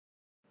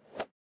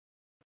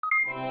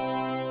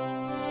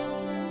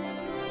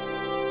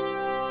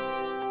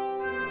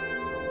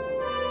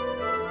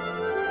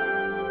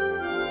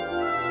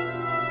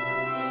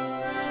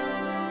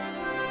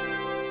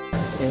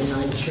and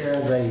I chair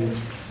the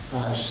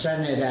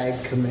Senate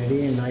Ag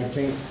Committee, and I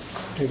think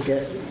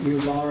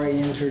you've already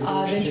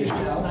introduced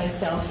yourself.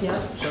 Myself,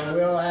 yeah. So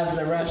we'll have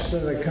the rest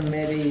of the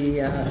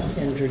committee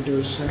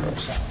introduce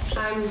themselves.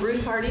 I'm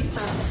Ruth Hardy,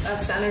 a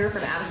senator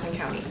from Addison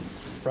County.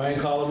 Brian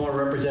Collymore,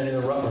 representing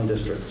the Rutland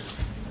District.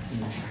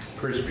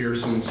 Chris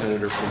Pearson,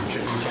 senator from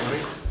Chittenden County.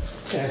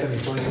 Anthony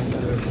Flynn,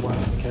 senator from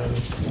Washington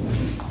County.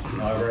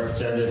 I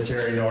represented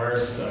Terry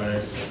Norris. I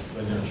live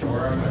in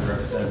Shoreham. I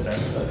represent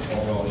Vesta,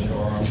 Colville,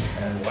 Shoreham,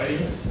 and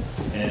Whiting.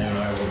 And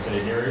I was a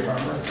dairy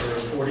farmer for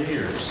 40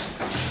 years.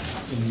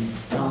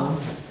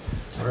 Tom?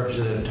 I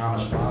represented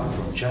Thomas Bob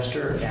from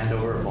Chester,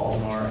 Andover,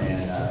 Baltimore,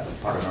 and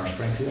part of North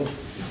Springfield.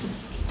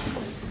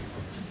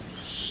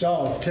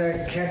 So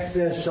to kick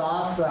this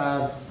off,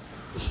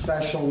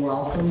 special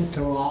welcome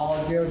to all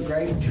of you.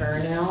 Great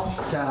turnout.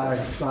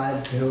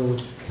 Glad to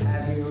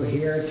have you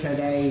here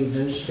today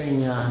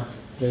visiting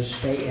the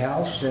State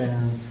House,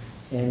 and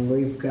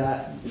we've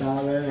got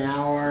about an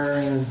hour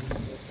and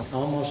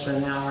almost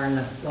an hour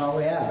and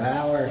we have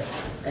hour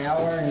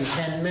and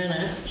 10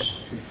 minutes.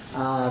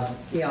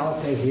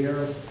 To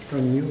hear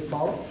from you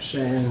folks,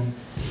 and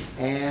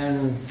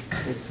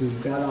if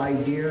you've got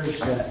ideas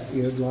that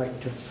you'd like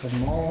to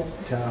promote.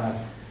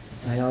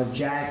 I know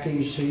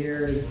Jackie's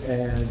here,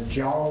 and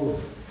Joe,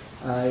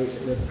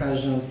 the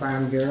president of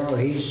Farm Bureau,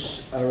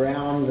 he's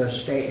around the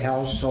State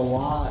House a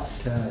lot.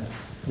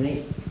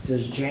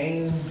 Does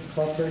Jane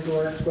Clifford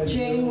work with you?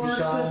 Jane works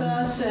with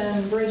us,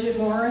 and Bridget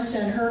Morris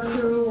and her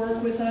crew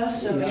work with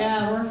us. So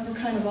yeah, we're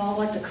kind of all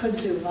like the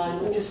kudzu vine.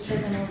 We're just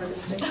taking over the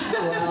State House.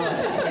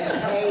 Well,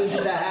 it pays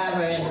to have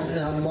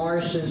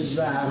Morris's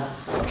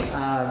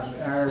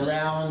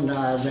around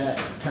that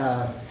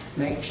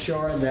make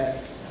sure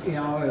that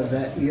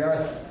that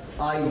your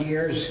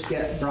ideas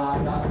get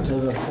brought up to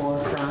the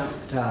forefront.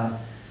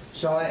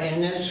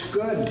 And it's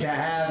good to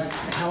have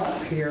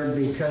help here,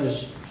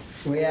 because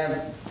we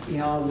have,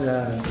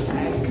 the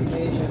Ag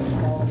Committees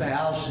in both the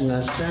House and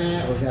the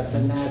Senate. We've got the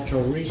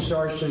Natural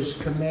Resources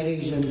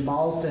Committees in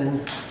both,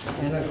 and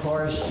of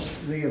course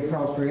the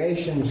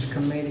Appropriations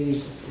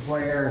Committees,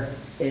 where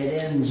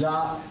it ends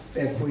up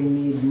if we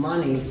need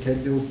money to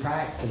do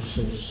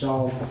practices.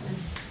 So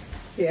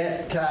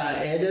it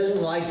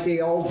isn't like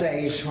the old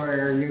days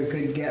where you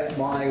could get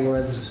by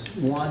with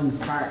one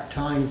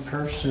part-time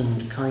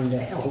person kind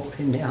of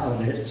helping out.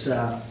 It's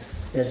a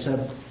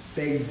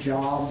big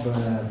job,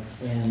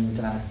 and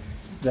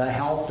the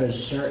help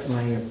is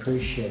certainly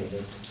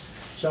appreciated.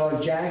 So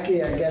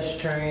Jackie, I guess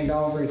turning it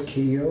over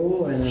to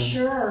you. And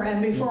sure,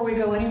 and before we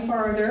go any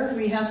farther,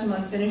 we have some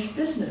unfinished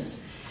business.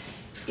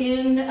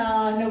 In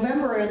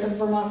November at the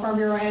Vermont Farm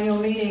Bureau annual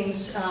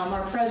meetings,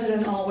 our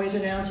president always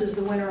announces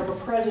the winner of a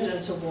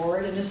President's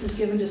Award, and this is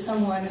given to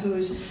someone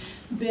who's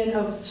been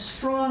a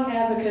strong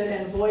advocate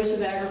and voice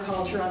of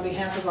agriculture on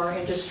behalf of our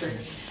industry.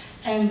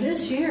 And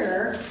this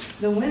year,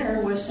 the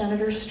winner was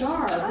Senator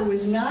Starr, who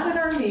is not at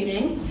our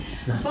meeting,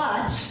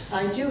 but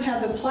I do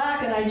have the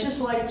plaque, and I'd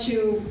just like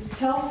to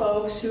tell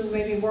folks who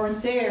maybe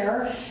weren't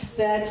there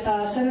that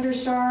Senator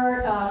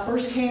Starr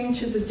first came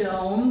to the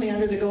Dome,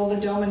 under the Golden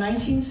Dome, in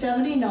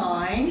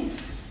 1979,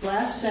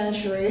 last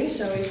century,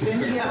 so he's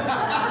been here.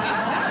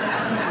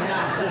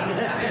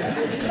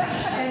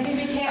 And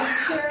he became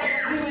chair.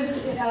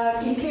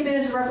 He came in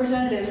as a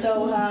representative,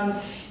 so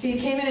he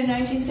came in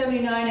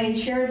 1979, and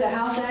he chaired the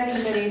House Ag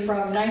Committee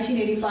from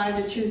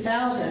 1985 to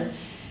 2000.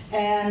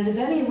 And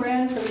then he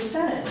ran for the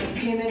Senate. He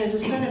came in as a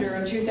senator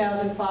in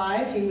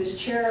 2005. He was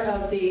chair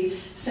of the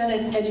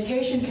Senate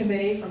Education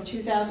Committee from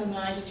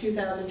 2009 to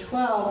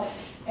 2012.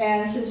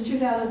 And since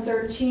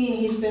 2013,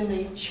 he's been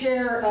the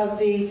chair of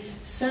the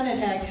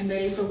Senate Ag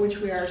Committee, for which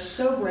we are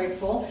so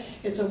grateful.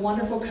 It's a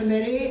wonderful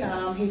committee.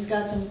 He's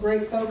got some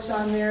great folks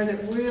on there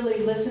that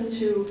really listen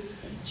to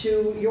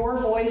your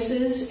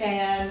voices,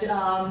 and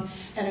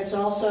it's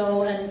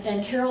also,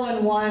 and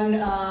Carolyn won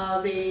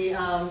the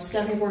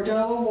Stephanie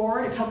Bordeaux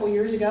Award a couple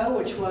years ago,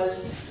 which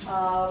was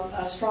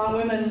a Strong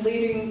Women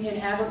Leading in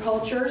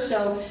Agriculture.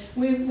 So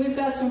we've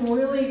got some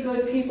really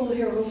good people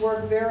here who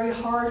work very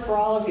hard for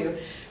all of you.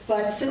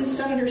 But since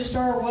Senator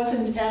Starr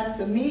wasn't at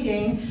the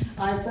meeting,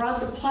 I brought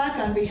the plaque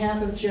on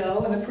behalf of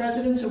Joe, and the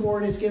President's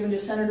Award is given to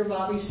Senator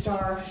Bobby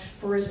Starr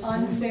for his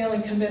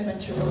unfailing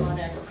commitment to Vermont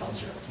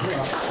agriculture.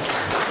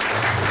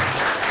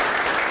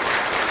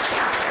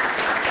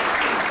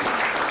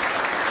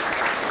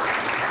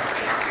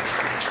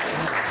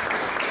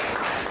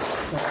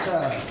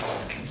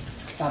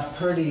 That's a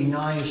pretty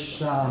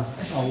nice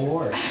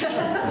award.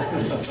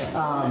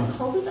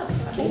 Hold it up.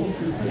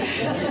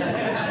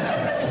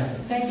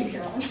 Thank you,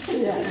 Carolyn.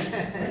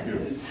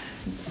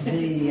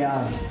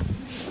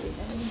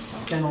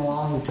 Been a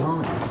long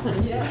time.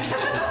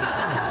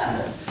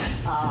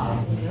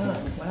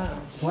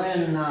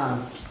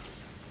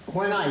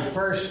 When I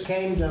first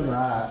came to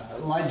the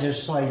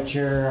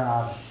legislature,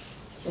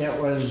 it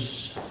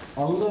was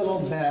a little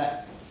bit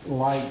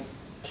like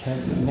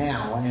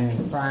now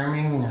in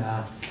farming.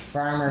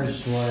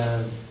 Farmers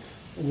were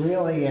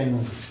really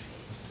in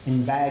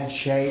bad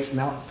shape.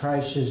 Milk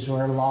prices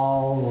were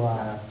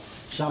low.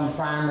 some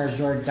farmers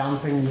were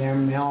dumping their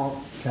milk,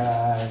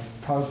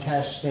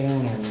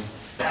 protesting,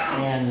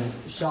 and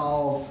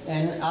so,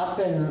 and up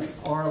in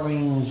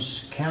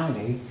Orleans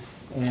County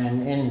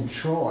and in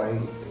Troy,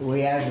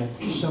 we had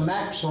some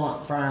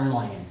excellent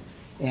farmland.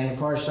 And of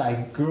course, I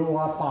grew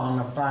up on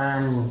a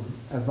farm.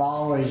 I've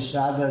always,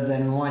 other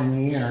than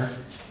 1 year,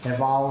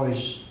 have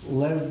always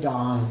lived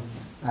on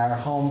our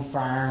home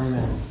farm,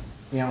 and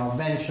you know,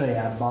 eventually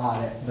I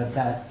bought it, but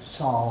that's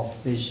all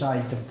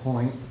beside the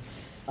point.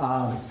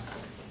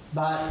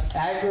 But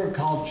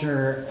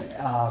agriculture,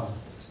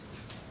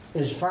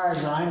 as far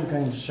as I'm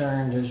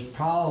concerned, is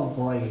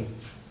probably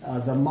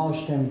the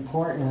most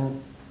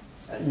important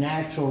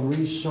natural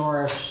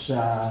resource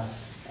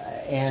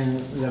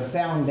and the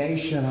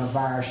foundation of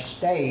our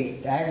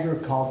state.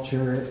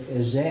 Agriculture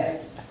is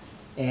it.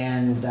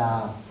 And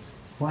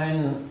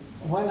when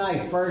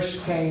I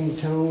first came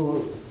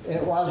to,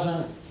 it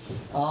wasn't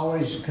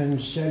always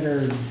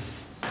considered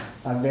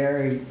a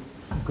very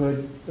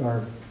good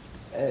or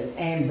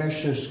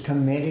ambitious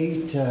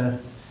committee to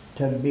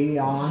be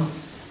on.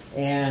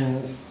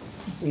 And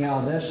you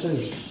know, this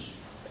is,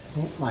 I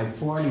think, my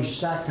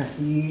 42nd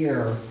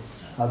year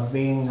of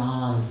being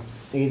on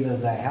either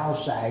the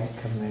House Ag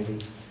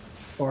Committee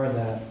or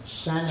the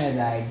Senate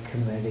Ag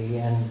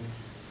Committee,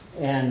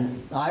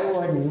 and I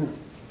wouldn't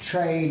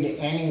trade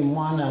any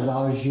one of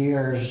those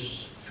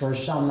years for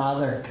some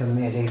other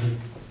committee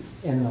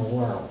in the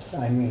world.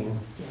 I mean,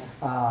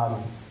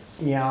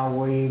 you know,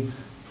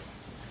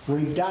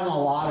 we've done a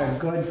lot of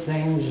good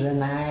things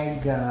in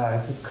ag.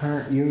 The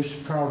current use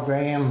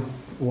program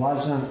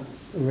wasn't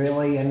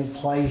really in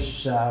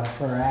place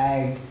for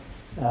ag.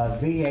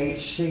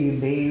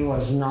 VHCB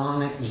was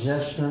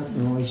non-existent,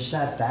 and we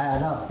set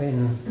that up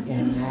in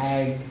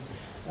ag.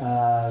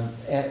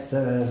 At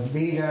the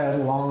Vita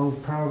Loan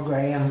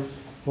Program,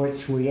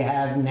 which we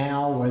have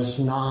now, was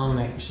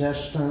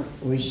non-existent.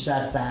 We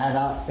set that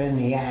up in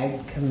the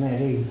Ag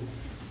Committee.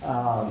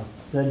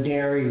 The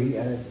dairy,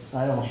 I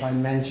don't know if I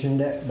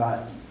mentioned it,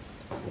 but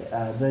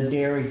the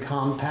dairy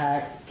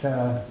compact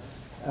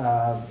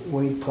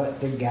we put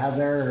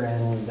together,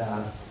 and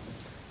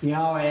you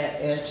know,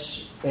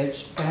 it's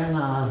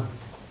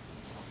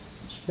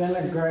been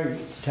a great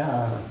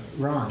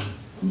run,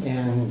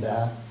 and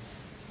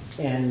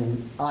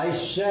I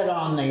sit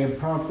on the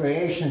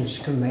Appropriations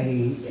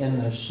Committee in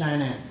the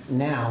Senate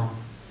now,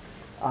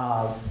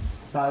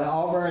 but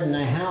over in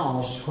the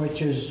House,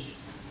 which is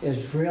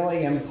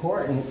really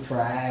important for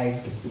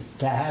ag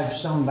to have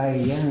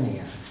somebody in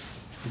there,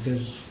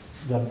 because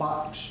the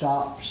buck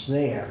stops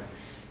there.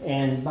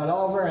 But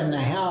over in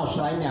the House,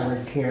 I never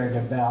cared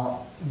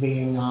about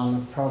being on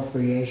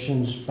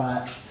appropriations,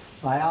 but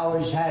I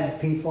always had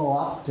people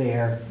up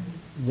there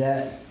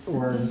that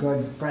were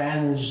good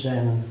friends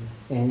and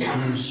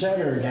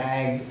considered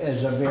ag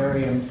as a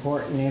very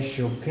important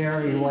issue.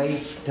 Perry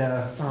Waite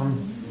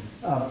from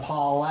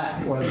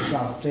Paulette was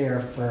up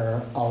there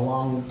for a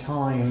long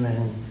time,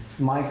 and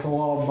Michael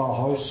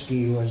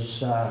Obohosky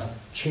was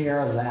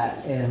chair of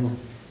that. And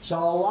so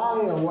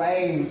along the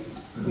way,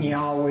 you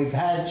know, I've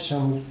had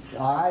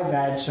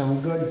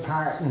some good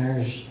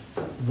partners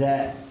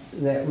that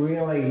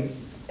really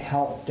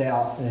helped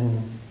out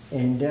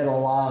and did a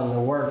lot of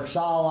the work. So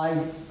all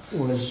I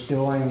was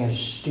doing is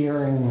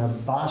steering the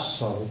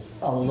bus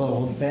a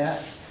little bit,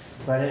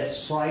 but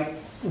it's like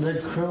the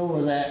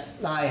crew that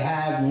I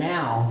have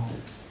now.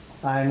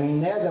 I mean,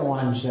 they're the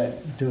ones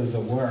that do the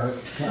work.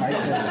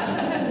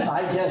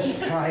 I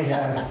just try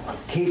to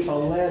keep a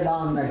lid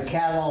on the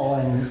kettle,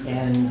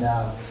 and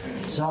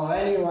so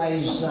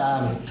anyways,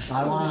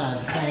 I want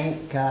to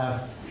thank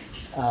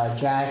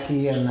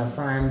Jackie and the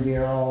Farm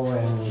Bureau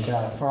and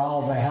for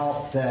all the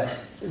help that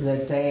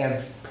they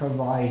have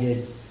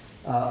provided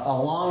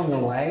along the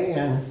way,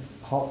 and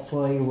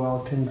hopefully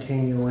will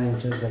continue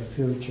into the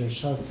future.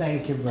 So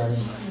thank you very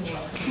much.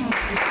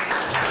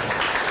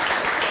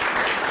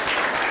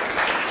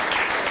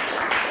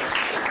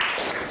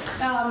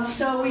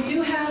 So we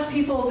do have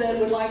people that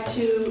would like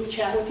to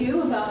chat with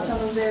you about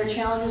some of their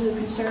challenges and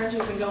concerns.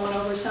 We've been going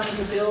over some of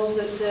the bills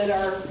that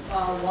are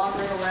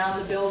wandering around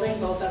the building,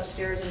 both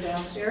upstairs and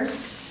downstairs.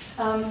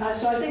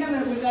 So I think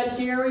we've got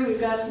dairy, we've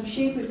got some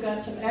sheep, we've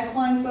got some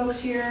equine folks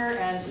here,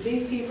 and some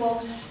beef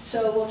people.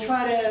 So we'll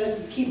try to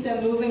keep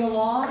them moving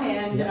along,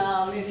 and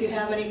if you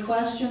have any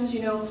questions,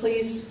 you know,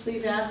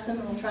 please ask them,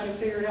 and we'll try to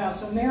figure it out.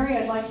 So Mary,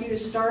 I'd like you to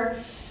start.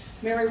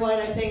 Mary White,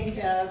 I think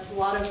a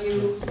lot of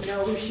you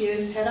know who she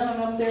is. Head on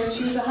up there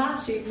to the hot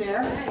seat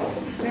there.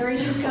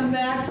 Mary's just come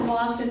back from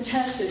Austin,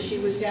 Texas. She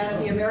was down at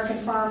the American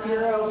Farm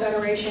Bureau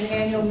Federation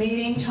annual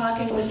meeting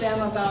talking with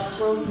them about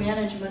growth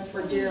management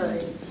for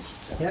dairy.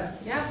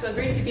 Yeah, so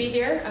great to be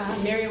here.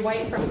 Mary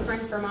White from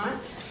Corinth, Vermont.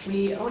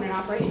 We own and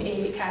operate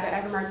a Cabot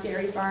Evermark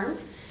dairy farm.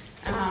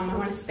 I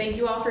want to thank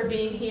you all for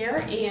being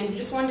here, and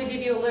just wanted to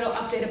give you a little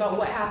update about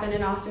what happened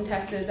in Austin,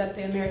 Texas at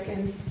the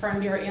American Farm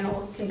Bureau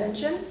Annual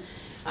Convention.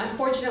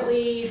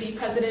 Unfortunately, the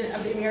president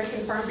of the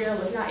American Farm Bureau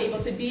was not able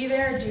to be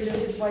there due to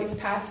his wife's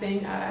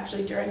passing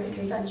actually during the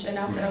convention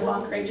after a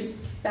long, courageous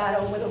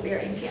battle with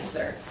ovarian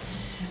cancer.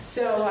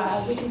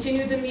 So we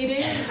continued the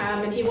meeting,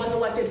 and he was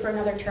elected for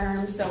another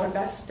term, so our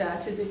best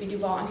to Zippy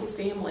Duval and his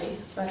family.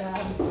 But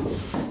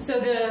so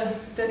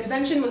the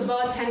convention was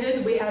well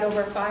attended. We had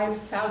over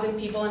 5,000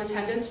 people in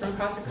attendance from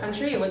across the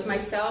country. It was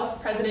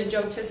myself, President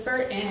Joe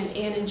Tispert, and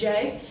Ann and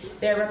Jay.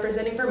 They're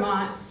representing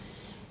Vermont.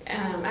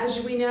 As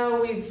we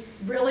know, we've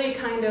really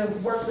kind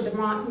of worked with the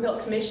Vermont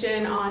Milk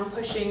Commission on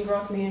pushing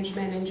growth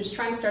management and just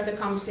trying to start the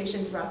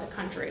conversation throughout the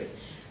country.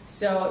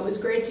 So it was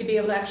great to be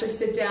able to actually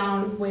sit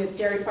down with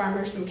dairy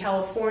farmers from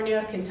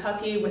California,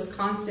 Kentucky,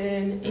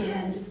 Wisconsin,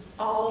 and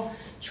all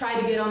try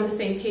to get on the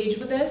same page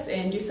with this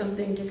and do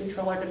something to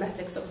control our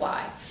domestic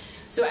supply.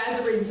 So as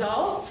a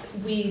result,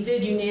 we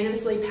did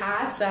unanimously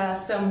pass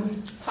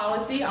some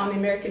policy on the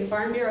American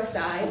Farm Bureau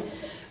side,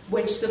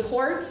 which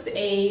supports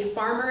a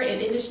farmer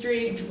and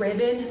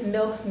industry-driven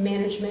milk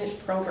management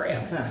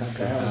program.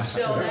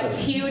 So that's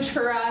huge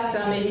for us.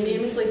 It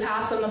unanimously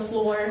passed on the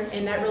floor,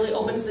 and that really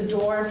opens the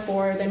door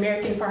for the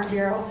American Farm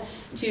Bureau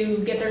to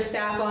get their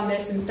staff on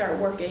this and start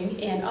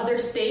working. And other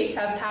states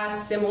have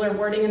passed similar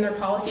wording in their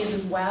policies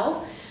as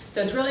well.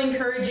 So it's really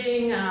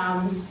encouraging.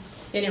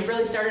 And it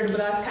really started with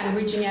us kind of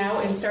reaching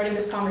out and starting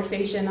this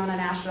conversation on a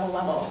national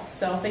level.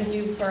 So thank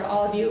you for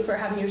all of you for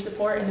having your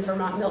support in the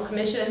Vermont Milk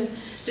Commission.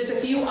 Just a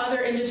few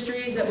other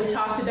industries that we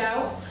talked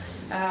about.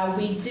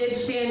 We did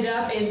stand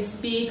up and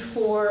speak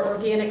for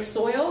organic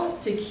soil,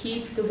 to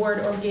keep the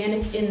word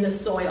organic in the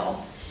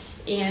soil.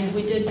 And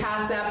we did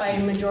pass that by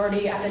a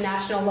majority at the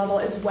national level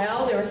as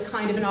well. There was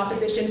kind of an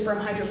opposition from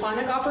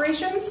hydroponic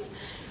operations,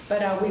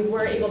 but we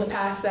were able to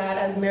pass that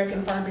as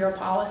American Farm Bureau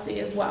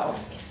policy as well.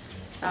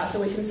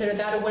 So we considered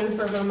that a win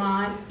for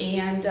Vermont.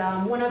 And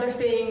one other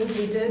thing,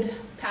 we did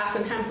pass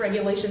some hemp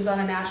regulations on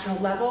a national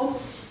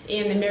level,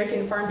 and the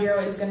American Farm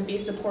Bureau is going to be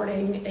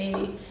supporting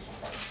a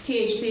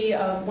THC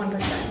of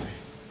 1%.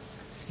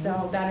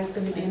 So that is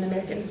going to be in the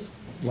American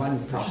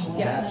 1%.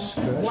 Yes,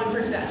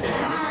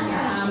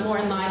 1%. More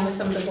in line with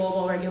some of the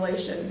global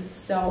regulations.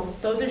 So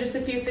those are just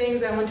a few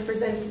things I want to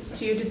present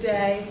to you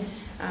today.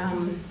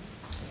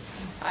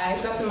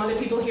 I've got some other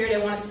people here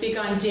that want to speak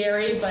on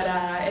dairy, but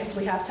if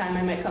we have time,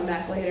 I might come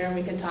back later and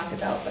we can talk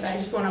about. But I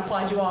just want to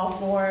applaud you all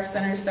for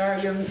Senator Starr,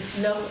 your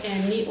milk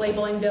and meat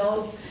labeling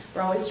bills.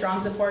 We're always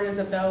strong supporters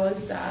of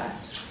those.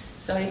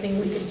 So anything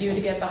we could do to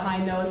get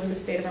behind those in the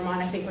state of Vermont,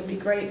 I think would be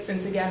great,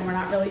 since again, we're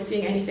not really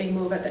seeing anything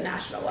move at the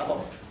national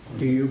level.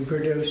 Do you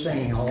produce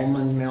any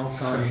almond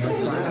milk on your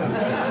farm?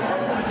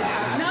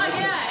 Not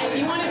yet.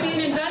 You want to be an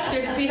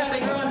investor to see how they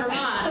grow in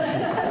Vermont.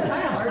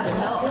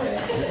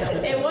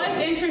 It was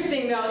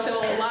interesting though,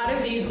 so a lot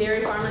of these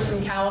dairy farmers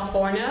from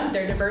California,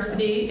 their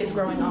diversity is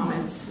growing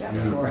almonds. So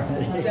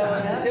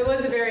it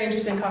was a very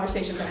interesting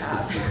conversation to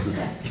have.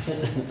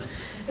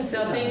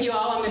 So thank you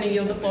all. I'm going to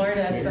yield the floor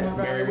to some of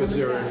our Mary, was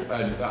there,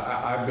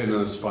 I've been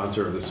a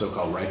sponsor of the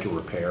so-called right to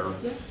repair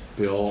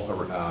bill,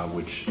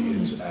 which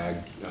is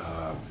ag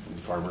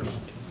farmers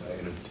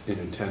in an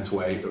intense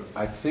way.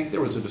 I think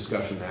there was a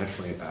discussion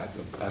nationally at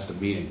the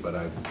meeting, but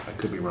I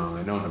could be wrong.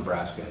 I know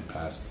Nebraska had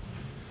passed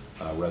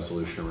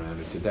resolution around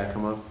it. Did that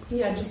come up?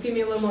 Yeah, just give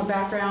me a little more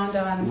background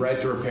on...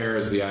 Right to repair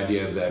is the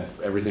idea that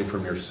everything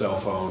from your cell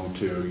phone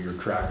to your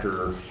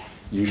tractor,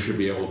 you should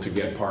be able to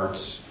get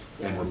parts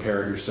and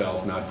repair it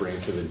yourself, not bring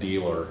it to the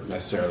dealer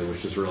necessarily,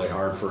 which is really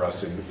hard for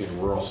us in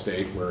rural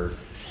state where,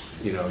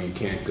 you know, you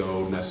can't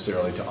go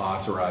necessarily to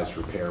authorized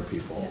repair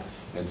people.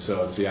 Yeah. And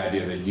so it's the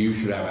idea that you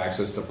should have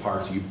access to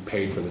parts you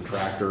paid for the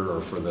tractor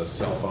or for the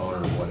cell phone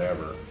or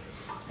whatever.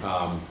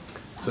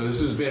 So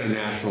this has been a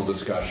national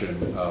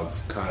discussion of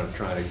kind of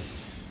trying to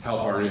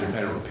help our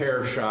independent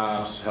repair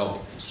shops,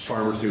 help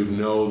farmers who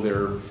know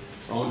their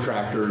own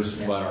tractors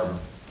but are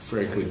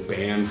frankly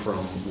banned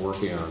from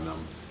working on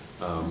them.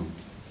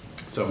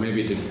 So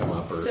maybe it didn't come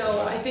up.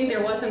 So I think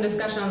there was some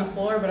discussion on the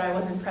floor, but I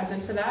wasn't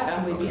present for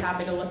that. We'd be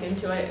happy to look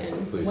into it,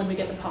 and when we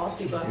get the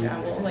policy book,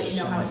 we'll let you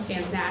know how it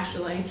stands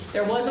nationally.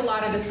 There was a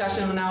lot of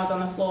discussion when I was on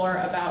the floor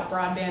about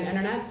broadband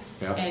internet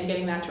and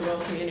getting that to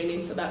rural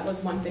communities, so that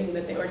was one thing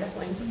that they were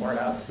definitely in support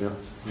of. Yeah.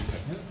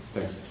 Okay.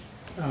 Thanks.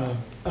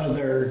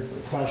 Other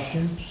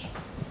questions?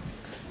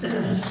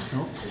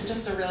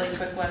 Just a really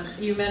quick one.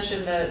 You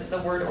mentioned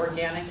the word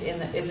organic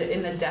is it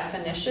in the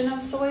definition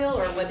of soil,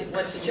 or what did you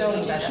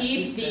mean by that?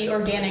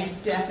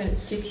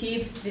 To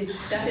keep the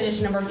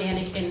definition of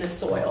organic in the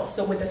soil.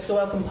 So with the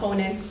soil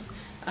components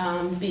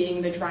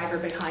being the driver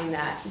behind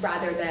that,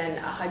 rather than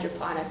a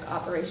hydroponic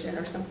operation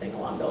or something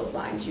along those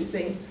lines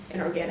using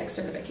an organic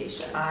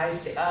certification. I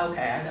see.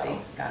 Okay, I see.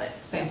 Got it.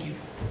 Thank you.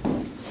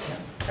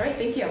 All right,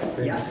 thank you.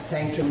 Yeah,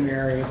 thank you,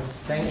 Mary.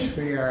 Thanks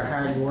for your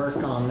hard work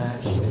on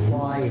that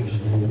supply.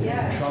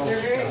 Yeah,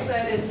 they're very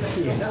excited to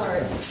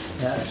support.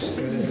 That's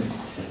good.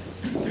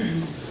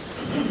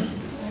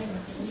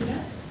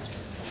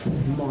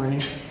 Good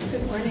morning.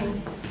 Good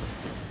morning.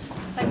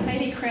 I'm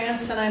Heidi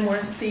Krantz, and I'm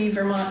with the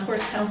Vermont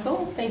Horse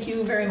Council. Thank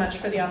you very much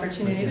for the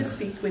opportunity to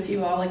speak with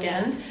you all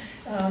again.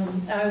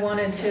 I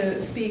wanted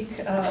to speak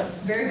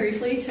very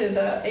briefly to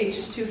the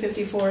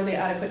H-254, the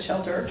adequate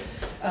shelter.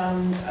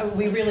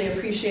 We really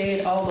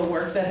appreciate all the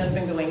work that has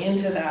been going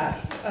into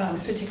that.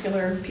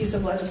 particular piece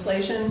of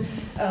legislation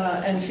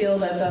and feel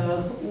that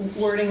the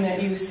wording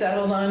that you've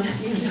settled on,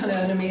 you've done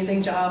an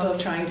amazing job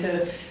of trying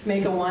to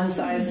make a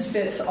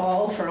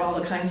one-size-fits-all for all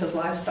the kinds of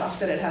livestock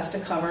that it has to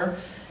cover.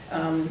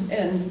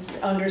 And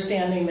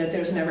understanding that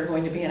there's never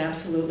going to be an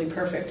absolutely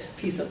perfect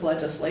piece of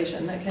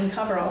legislation that can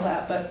cover all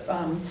that.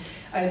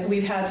 But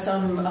we've had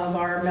some of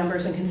our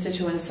members and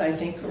constituents, I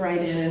think,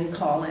 write in and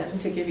call in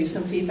to give you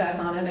some feedback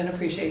on it and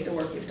appreciate the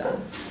work you've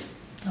done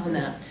on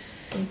that.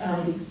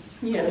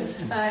 Yes,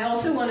 I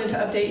also wanted to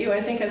update you. I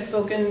think I've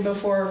spoken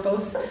before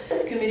both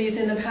committees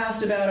in the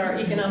past about our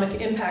economic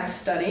impact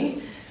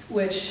study,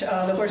 which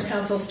the Horse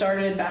Council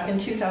started back in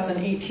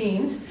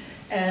 2018.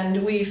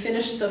 And we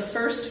finished the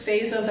first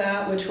phase of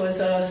that, which was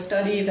a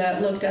study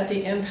that looked at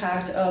the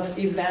impact of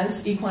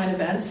events, equine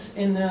events,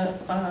 in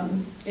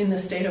the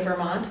state of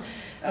Vermont.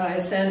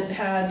 I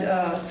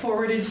had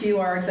forwarded to you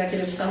our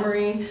executive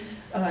summary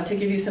to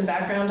give you some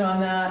background on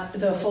that.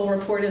 The full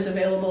report is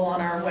available on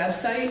our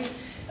website.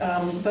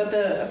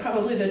 But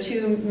probably the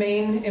two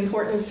main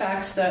important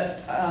facts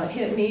that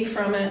hit me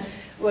from it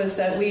was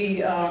that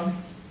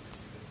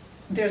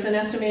there's an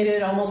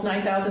estimated almost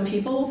 9,000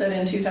 people that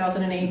in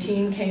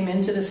 2018 came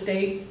into the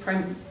state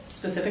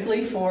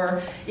specifically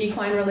for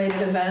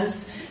equine-related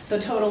events. The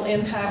total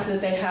impact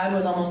that they had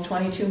was almost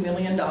 $22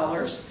 million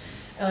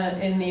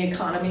in the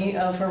economy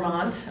of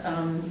Vermont.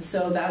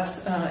 So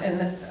that's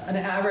an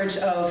average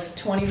of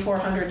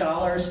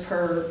 $2,400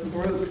 per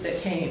group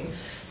that came.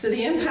 So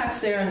the impacts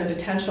there and the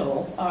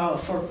potential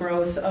for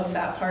growth of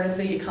that part of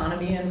the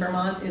economy in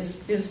Vermont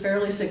is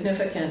fairly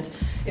significant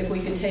if we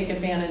could take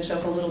advantage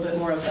of a little bit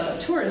more of the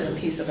tourism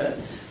piece of it.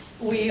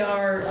 We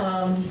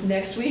are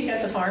next week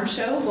at the farm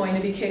show going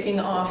to be kicking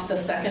off the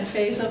second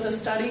phase of the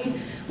study,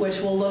 which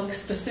will look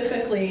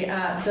specifically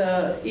at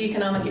the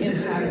economic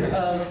impact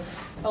of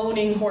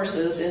owning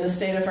horses in the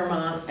state of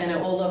Vermont, and it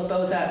will look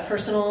both at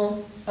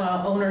personal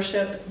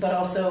ownership but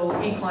also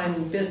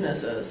equine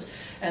businesses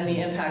and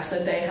the impacts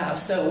that they have.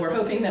 So we're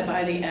hoping that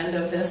by the end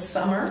of this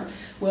summer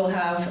we'll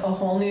have a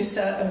whole new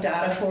set of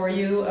data for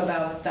you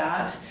about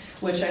that,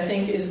 which I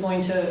think is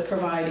going to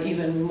provide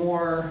even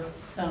more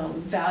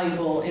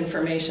valuable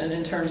information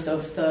in terms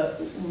of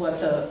what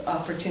the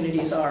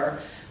opportunities are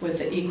with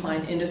the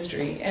equine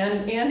industry,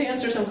 and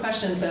answer some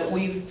questions that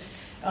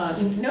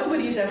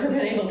nobody's ever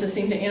been able to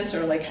seem to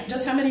answer, like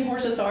just how many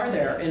horses are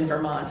there in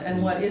Vermont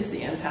and what is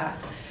the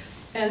impact.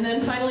 And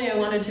then finally I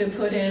wanted to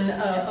put in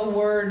a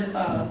word.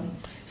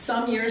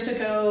 Some years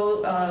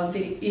ago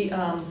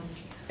the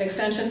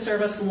Extension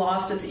Service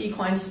lost its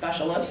equine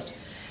specialist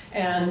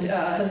and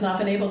has not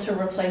been able to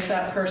replace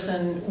that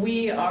person.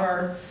 We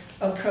are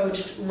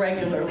approached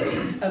regularly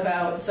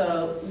about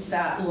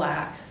that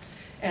lack.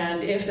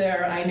 And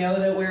I know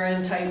that we're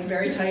in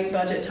very tight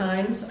budget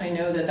times. I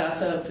know that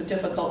that's a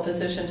difficult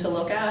position to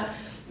look at,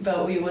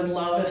 but we would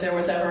love if there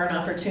was ever an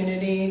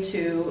opportunity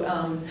to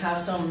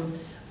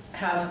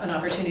have an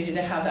opportunity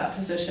to have that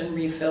position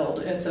refilled.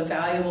 It's a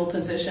valuable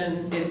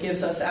position. It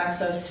gives us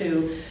access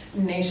to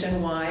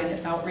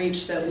nationwide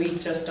outreach that we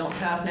just don't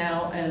have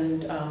now,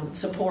 and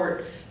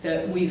support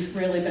that we've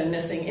really been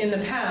missing. In the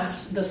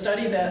past, the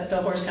study that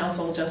the Horse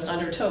Council just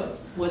undertook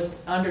was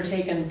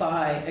undertaken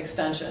by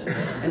Extension,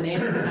 and they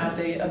didn't have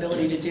the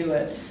ability to do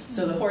it.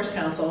 So the Horse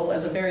Council,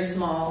 as a very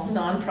small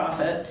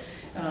nonprofit,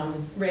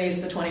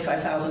 raised the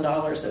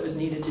 $25,000 that was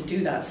needed to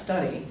do that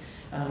study.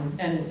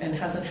 And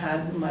hasn't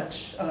had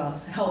much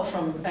help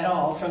at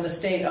all from the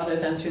state, other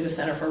than through the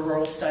Center for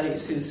Rural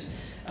Studies, who's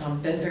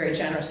been very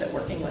generous at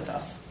working with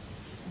us.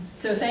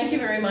 So thank you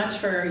very much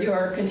for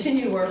your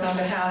continued work on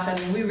behalf,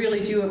 and we really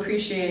do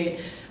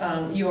appreciate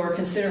your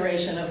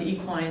consideration of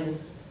equine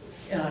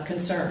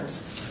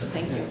concerns. So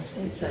thank you.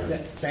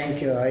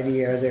 Thank you,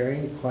 Heidi. Are there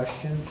any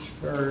questions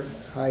for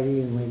Heidi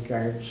in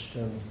regards to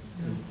your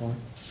point?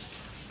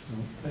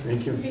 No?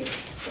 Thank you.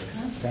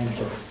 Thank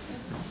you.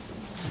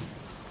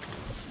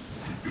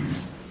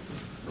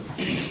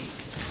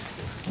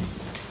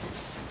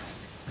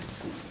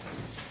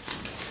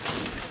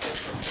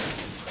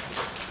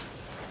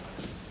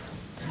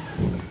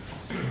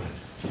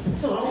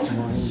 Hello. Good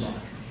morning.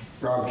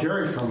 Rob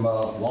Carey from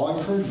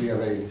Wallingford. We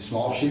have a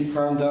small sheep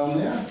farm down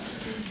there.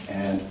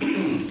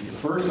 And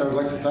first, I would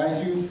like to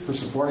thank you for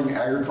supporting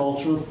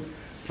agriculture,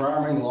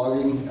 farming,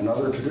 logging, and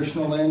other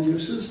traditional land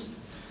uses.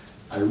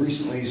 I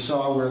recently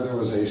saw where there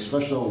was a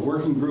special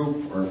working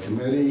group or a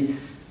committee.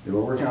 They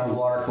were working on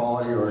water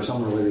quality or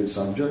some related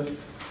subject.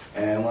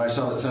 And when I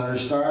saw that Senator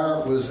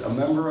Starr was a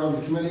member of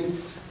the committee,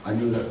 I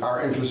knew that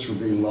our interests were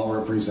being well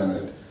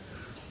represented.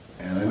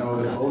 And I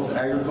know that both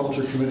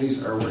agriculture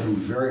committees are working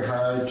very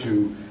hard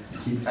to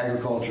keep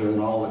agriculture in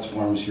all its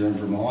forms here in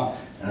Vermont.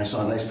 And I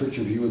saw a nice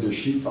picture of you with your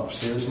sheep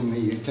upstairs in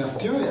the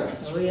cafeteria.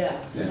 Oh yeah,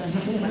 Yes.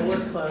 my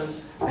work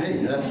clothes. Hey,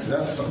 that's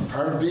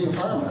part of being a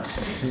farmer.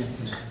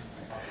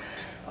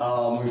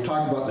 We've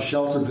talked about the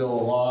shelter bill a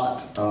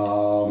lot,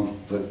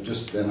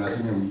 and I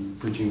think I'm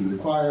preaching to the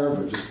choir,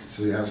 but just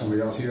so you have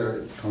somebody else here,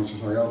 it comes from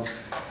somebody else.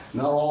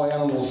 Not all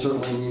animals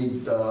certainly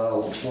need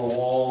 4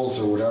 walls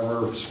or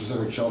whatever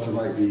specific shelter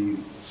might be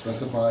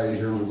specified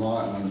here in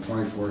Vermont on a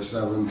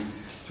 24/7,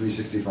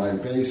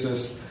 365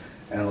 basis.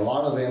 And a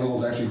lot of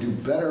animals actually do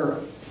better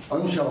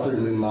unsheltered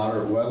in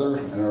moderate weather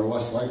and are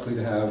less likely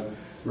to have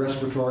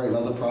respiratory and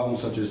other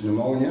problems such as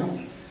pneumonia.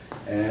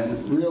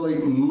 And really,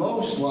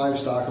 most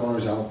livestock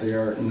owners out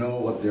there know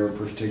what their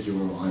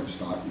particular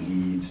livestock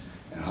needs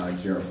and how to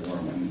care for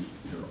them. And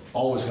there are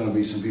always going to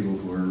be some people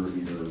who are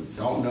either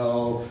don't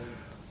know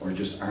or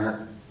just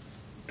aren't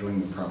doing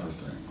the proper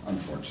thing,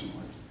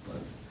 unfortunately.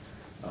 But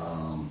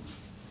on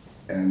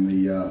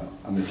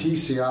the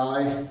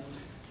TCI,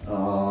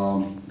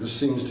 this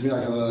seems to me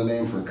like another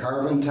name for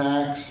carbon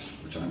tax,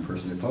 which I'm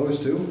personally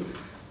opposed to.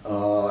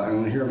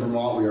 And here in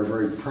Vermont, we are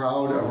very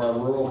proud of our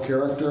rural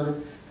character,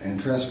 and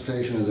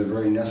transportation is a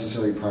very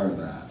necessary part of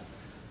that.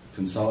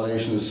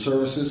 Consolidation of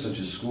services such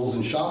as schools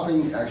and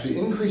shopping actually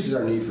increases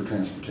our need for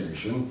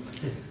transportation.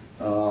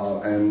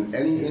 And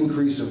any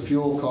increase of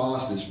fuel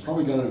cost is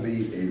probably going to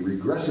be a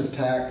regressive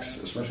tax,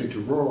 especially to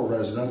rural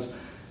residents,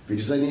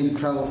 because they need to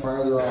travel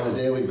farther on a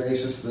daily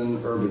basis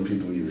than urban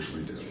people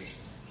usually do.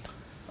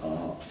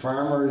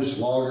 Farmers,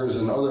 loggers,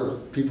 and other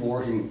people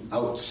working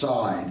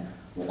outside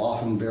will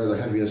often bear the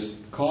heaviest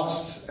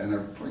costs and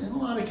are, in a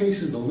lot of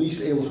cases, the least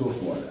able to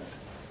afford it.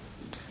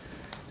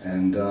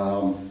 And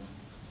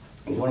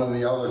one of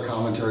the other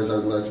commentaries I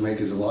would like to make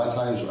is a lot of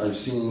times I've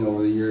seen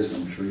over the years,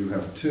 and I'm sure you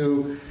have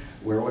too,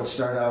 where what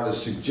start out as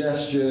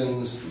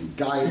suggestions, and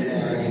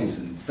guidelines,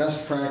 and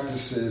best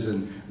practices,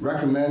 and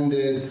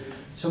recommended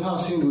somehow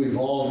seem to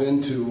evolve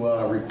into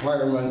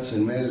requirements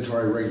and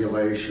mandatory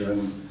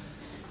regulation.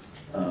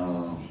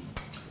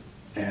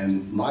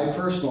 And my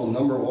personal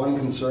 #1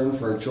 concern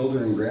for our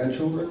children and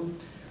grandchildren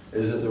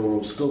is that there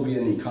will still be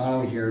an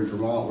economy here in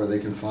Vermont where they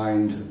can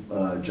find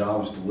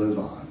jobs to live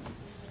on.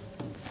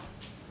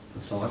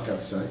 That's all I've got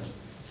to say.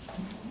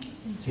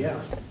 Yeah.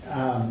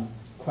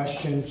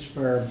 Questions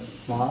for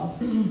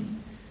Bob?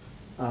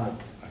 I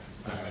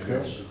have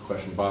a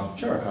question, Bob.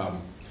 Sure.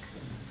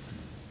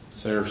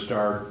 Sarah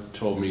Starr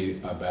told me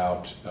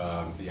about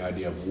the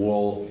idea of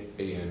wool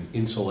and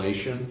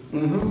insulation.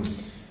 Mm-hmm.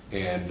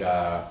 And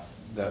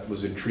that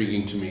was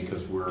intriguing to me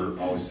because we're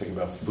always thinking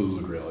about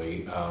food,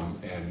 really.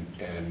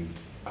 And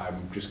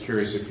I'm just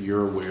curious if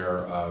you're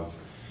aware of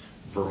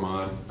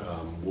Vermont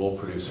wool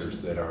producers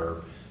that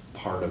are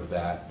part of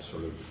that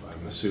sort of,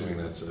 I'm assuming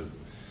that's a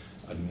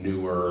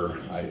newer,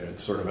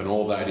 it's sort of an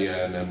old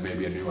idea and then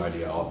maybe a new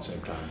idea all at the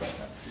same time. But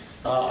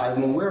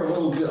I'm aware a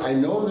little bit. I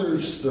know there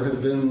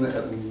have been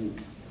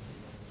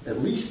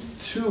at least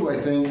 2, I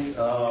think,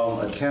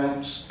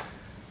 attempts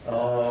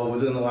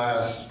within the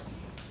last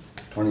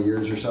 20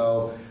 years or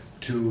so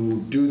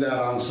to do that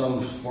on some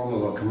form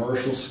of a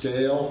commercial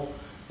scale.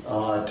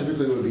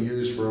 Typically it would be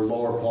used for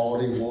lower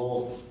quality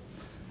wool.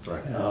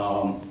 right.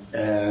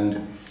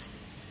 And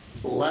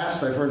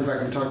last I've heard, in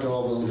fact, we talked a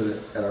little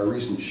bit at our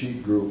recent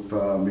sheep group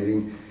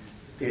meeting,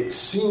 it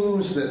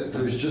seems that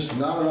there's just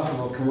not enough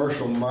of a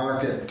commercial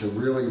market to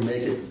really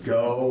make it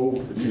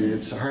go.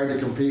 It's hard to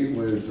compete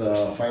with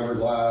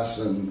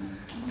fiberglass and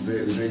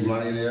the big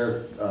money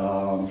there.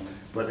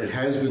 But it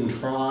has been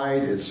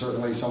tried. It's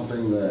certainly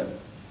something that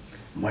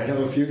might have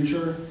a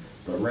future,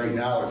 but right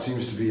now it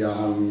seems to be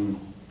on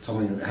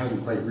something that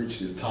hasn't quite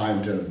reached its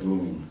time to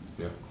bloom.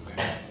 Yeah,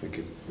 okay, thank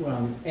you.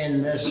 Well,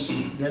 in this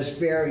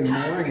very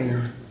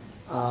morning,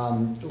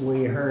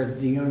 we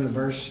heard the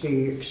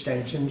University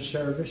Extension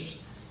Service.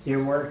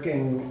 They're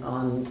working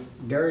on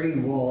dirty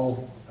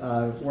wool,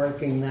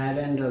 working that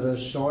into the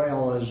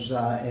soil as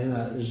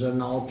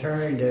an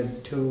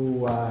alternative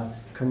to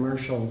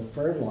commercial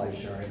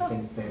fertilizer, I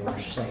think they were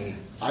saying.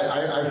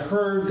 I've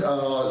heard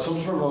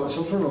some sort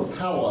of a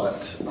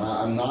pellet.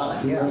 I'm not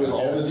familiar with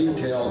all the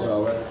details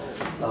of it,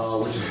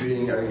 which is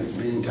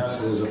being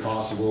tested as a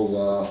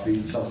possible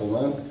feed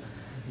supplement,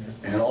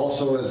 and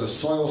also as a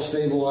soil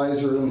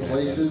stabilizer in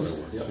places.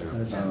 Yep.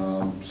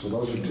 So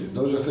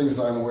those are things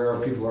that I'm aware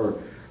of. People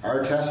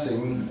are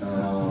testing.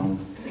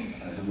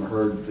 I haven't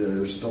heard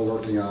they're still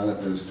working on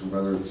it as to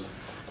whether it's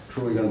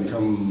truly going to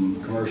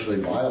become commercially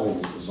viable.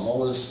 It's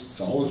always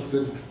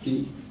good to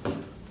keep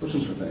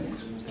looking for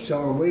things. So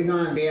are we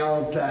going to be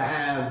able to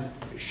have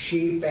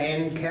sheep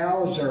and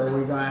cows, or are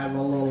we going to have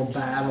a little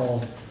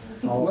battle?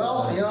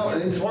 Well,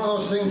 it's one of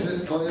those things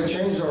that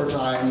changed over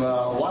time.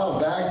 A while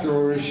back,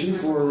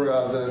 sheep were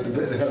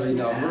the heavy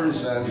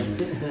numbers, and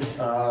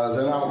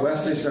then out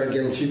west they started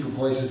getting cheaper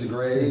places to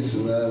graze,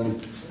 and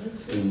then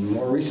in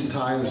more recent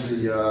times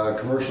the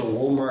commercial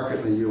wool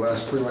market in the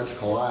U.S. pretty much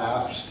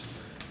collapsed.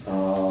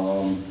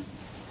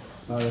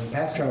 The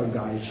petro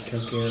guys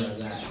took care of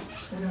that.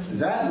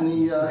 That and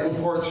the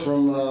imports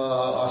from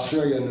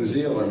Australia and New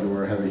Zealand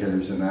were heavy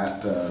hitters in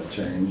that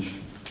change.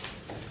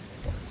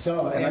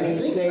 So And I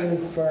think-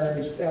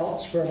 anything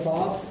else for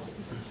Bob?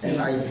 And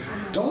I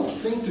don't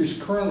think there's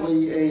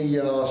currently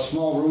a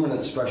small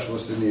ruminant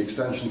specialist in the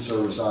Extension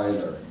Service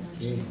either.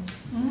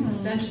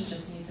 Extension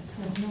just needs a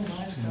ton.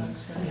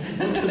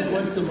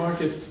 What's the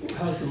market,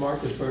 how's the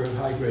market for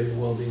high-grade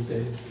wool these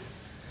days?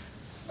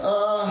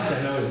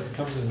 I know it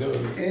comes and goes.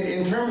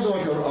 In terms of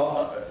like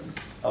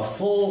a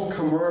full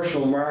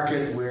commercial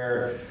market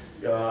where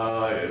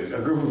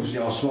a group of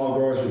small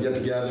growers would get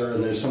together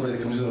and there's somebody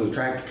that comes in with a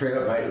tractor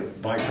trailer,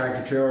 buy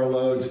tractor trailer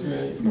loads,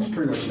 Right. it's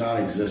pretty much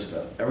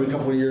non-existent. Every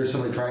couple of years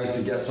somebody tries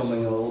to get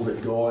something a little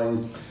bit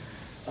going,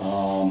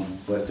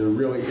 but there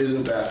really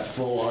isn't that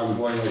full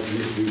ongoing like it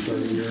used to be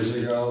 30 years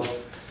ago.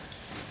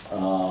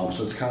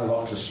 So it's kind of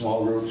up to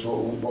small groups.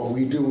 What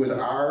we do with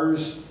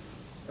ours,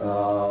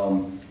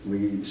 some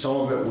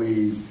of it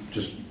we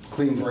just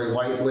clean very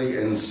lightly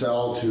and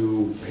sell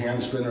to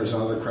hand spinners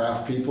and other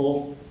craft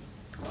people.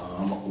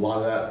 A lot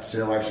of that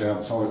sale actually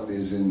happens, some of it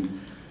is in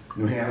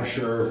New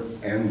Hampshire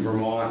and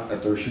Vermont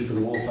at their sheep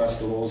and wool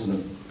festivals and a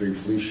big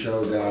fleece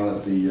show down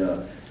at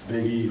the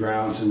Big E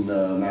grounds in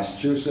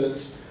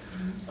Massachusetts.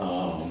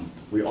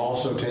 We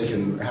also take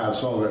and have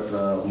some of it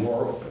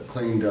more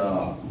cleaned,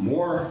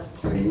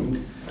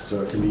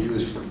 so it can be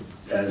used for,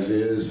 as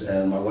is.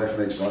 And my wife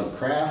makes a lot of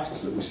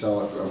crafts that we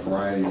sell at a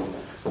variety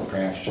of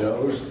craft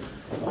shows.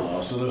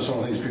 So there's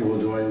some things people are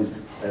doing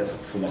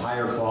for the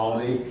higher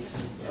quality.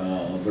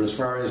 But as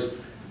far as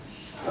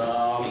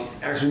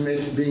actually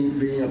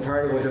being a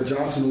part of like a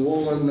Johnson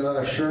woolen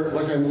shirt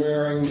like I'm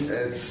wearing,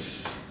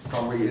 it's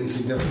probably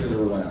insignificant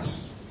or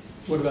less.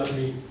 What about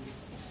meat?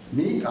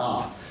 Meat?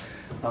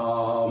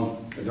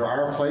 There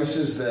are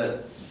places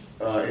that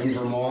in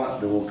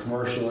Vermont that will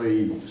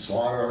commercially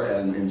slaughter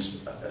and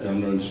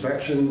under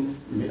inspection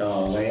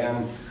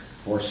lamb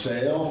for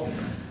sale.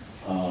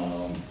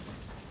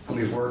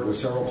 We've worked with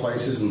several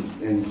places,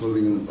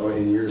 including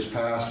in years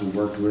past. We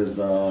worked with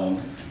a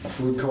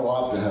food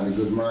co-op that had a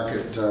good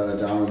market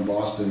down in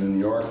Boston and New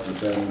York, but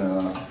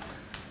then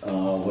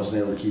wasn't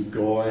able to keep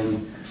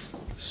going.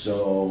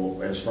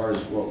 So as far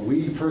as what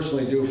we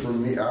personally do for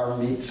our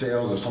meat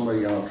sales, if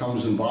somebody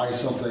comes and buys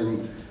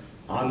something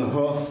on the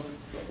hoof,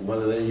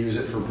 whether they use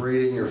it for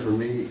breeding or for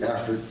meat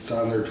after it's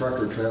on their truck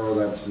or trailer,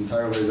 that's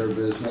entirely their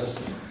business.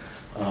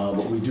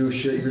 But we do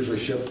usually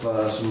ship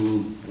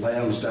some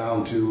lambs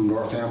down to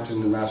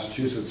Northampton in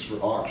Massachusetts for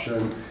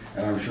auction,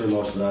 and I'm sure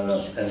most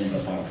of that ends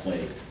up on a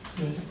plate.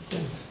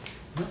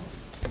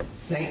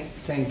 Thanks.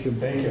 Thank you.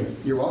 Thank you.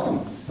 You're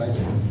welcome. Thank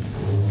you.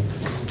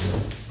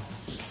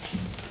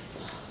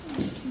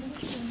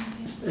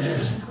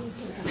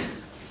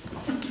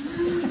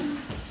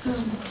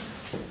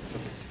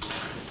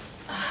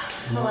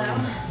 Hello.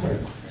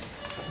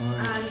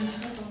 I'm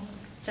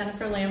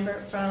Jennifer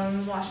Lambert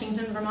from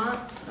Washington, Vermont.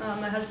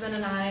 My husband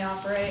and I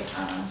operate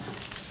a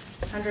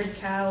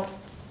 100-cow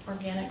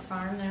organic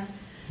farm there.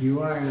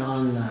 You aren't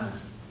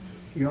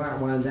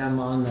one of them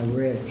on the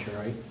ridge,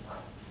 right?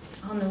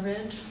 On the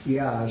ridge?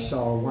 Yeah,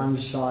 so one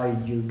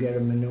side you get a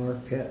manure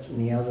pit and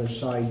the other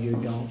side you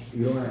don't.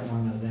 You aren't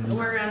one of them.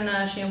 We're on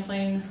the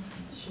Champlain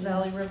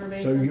Valley River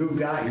So Basin. you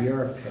got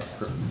your pit.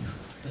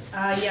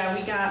 Yeah,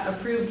 we got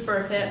approved for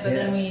a pit, but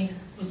then we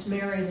It's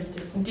Mary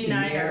that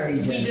denied our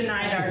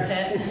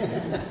pit.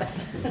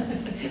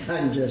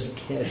 I'm just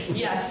kidding.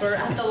 Yes, we're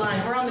at the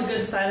line. We're on the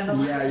good side of the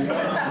line. Yeah, you're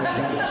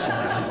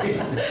on the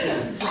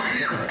good side.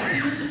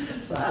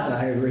 Thought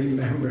I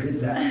remembered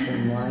that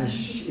from last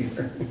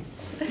year.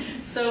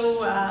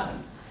 So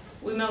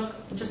we milk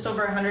just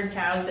over 100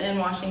 cows in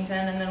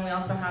Washington, and then we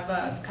also have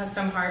a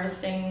custom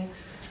harvesting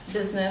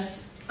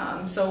business.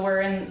 So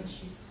we're in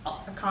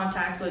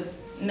contact with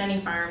many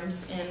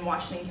farms in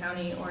Washington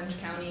County,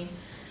 Orange County.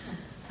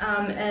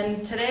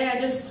 And today I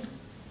just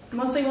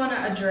mostly want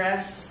to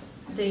address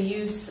the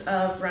use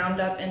of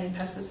Roundup and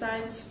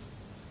pesticides.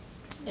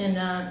 And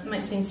it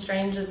might seem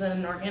strange as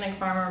an organic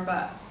farmer,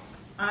 but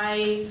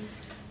I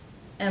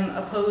am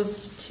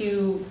opposed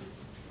to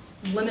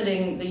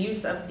limiting the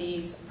use of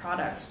these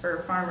products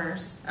for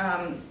farmers.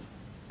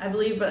 I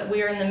believe that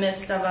we are in the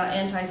midst of an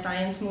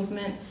anti-science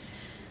movement.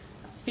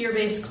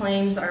 Fear-based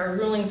claims are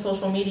ruling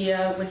social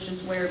media, which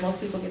is where most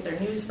people get their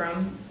news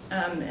from,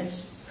 and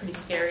it's pretty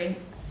scary.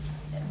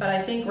 But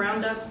I think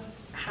Roundup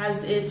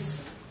has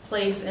its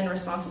place in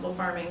responsible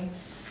farming.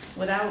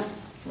 Without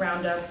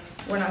Roundup,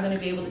 we're not going to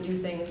be able to do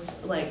things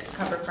like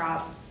cover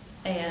crop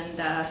and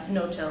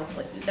no-till.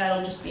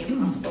 That'll just be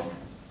impossible.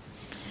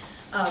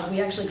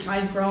 We actually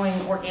tried growing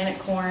organic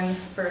corn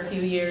for a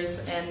few years,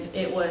 and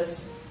it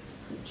was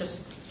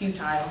just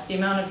futile. The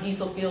amount of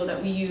diesel fuel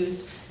that we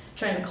used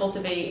trying to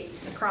cultivate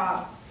the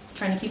crop,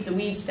 trying to keep the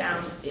weeds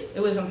down,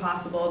 it was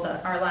impossible.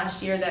 Our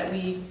last year that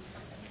we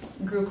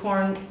grew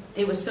corn,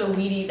 it was so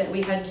weedy that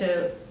we had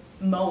to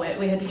mow it.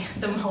 We had to get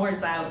the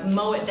mowers out,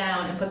 mow it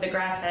down, and put the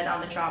grass head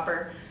on the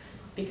chopper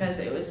because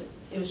it was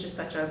just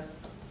such a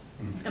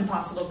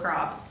impossible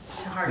crop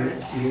to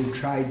harvest. You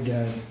tried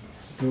to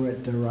do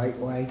it the right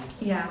way?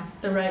 Yeah,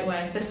 the right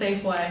way, the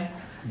safe way.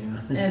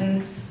 Yeah.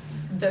 And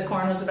the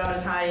corn was about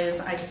as high as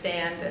I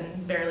stand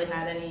and barely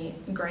had any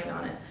grain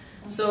on it.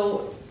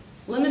 So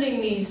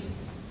limiting these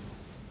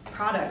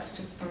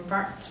products from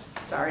farms,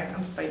 sorry,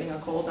 I'm fighting a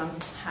cold, I'm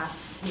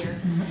half here.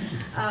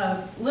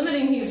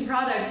 Limiting these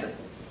products,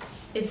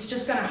 it's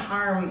just gonna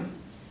harm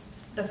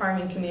the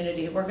farming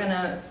community. We're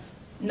gonna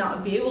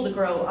not be able to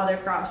grow other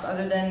crops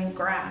other than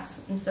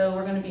grass. And so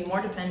we're going to be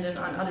more dependent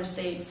on other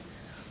states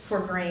for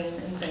grain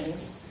and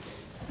things.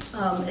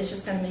 It's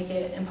just going to make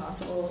it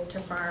impossible to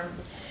farm.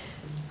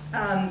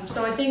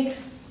 So I think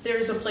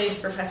there's a place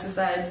for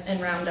pesticides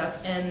and Roundup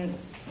and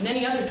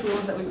many other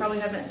tools that we probably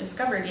haven't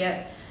discovered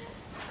yet.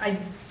 I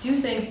do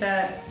think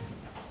that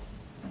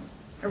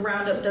a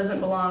Roundup doesn't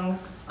belong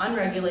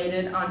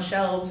unregulated on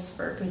shelves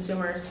for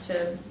consumers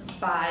to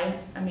buy.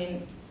 I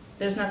mean,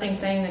 there's nothing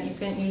saying that you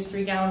couldn't use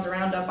 3 gallons of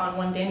Roundup on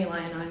 1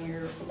 dandelion on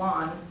your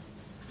lawn,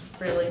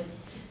 really.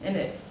 And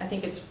I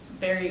think it's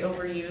very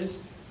overused.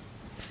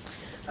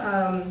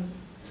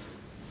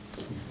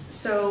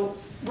 So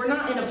we're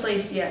not in a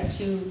place yet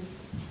to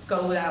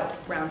go without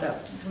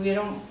Roundup.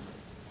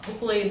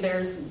 Hopefully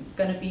there's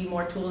going to be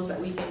more tools that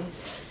we can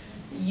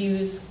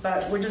use,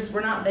 but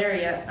we're not there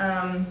yet.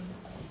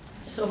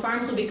 So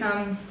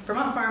Vermont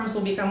farms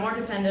will become more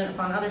dependent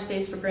upon other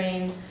states for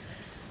grain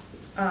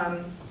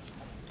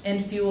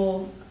and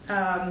fuel.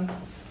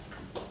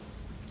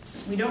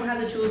 We don't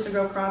have the tools to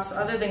grow crops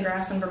other than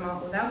grass in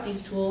Vermont without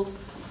these tools.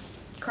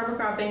 Cover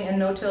cropping and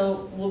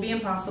no-till will be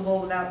impossible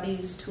without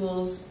these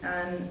tools,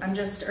 and I'm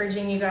just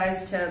urging you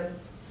guys to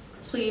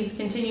please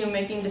continue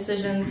making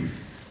decisions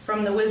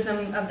from the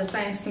wisdom of the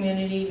science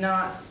community,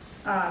 not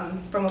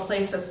from a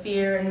place of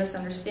fear and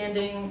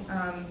misunderstanding.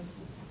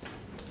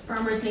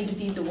 Farmers need to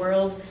feed the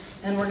world,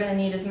 and we're going to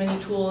need as many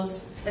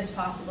tools as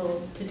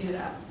possible to do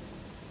that.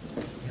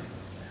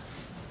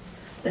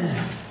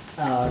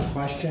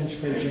 Questions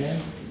for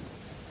Jen?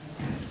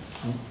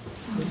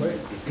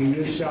 Do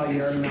you sell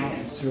your milk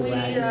through We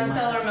Agri-Mart?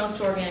 sell our milk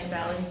to Organic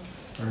Valley.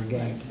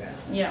 Organic Valley.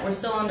 Yeah, we're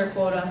still under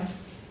quota.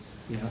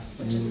 Yeah.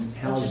 Which is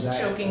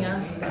choking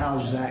us.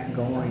 How's that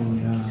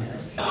going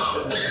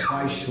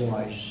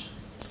price-wise?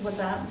 What's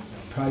that?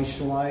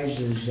 Price-wise,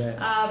 is that?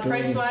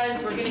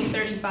 Price-wise, we're getting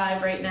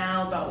 $35 right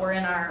now, but we're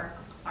in our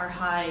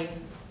high.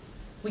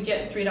 We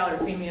get $3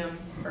 premium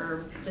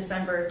for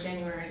December,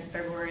 January,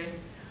 February.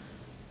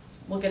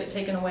 We'll get it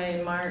taken away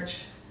in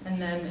March, and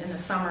then in the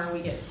summer we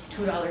get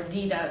 $2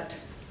 deduct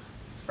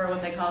for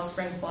what they call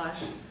spring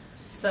flush.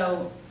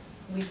 So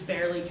we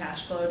barely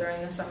cash flow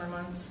during the summer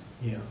months.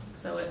 Yeah.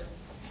 So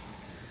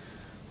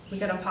we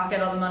got to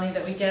pocket all the money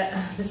that we get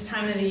this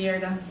time of the year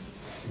to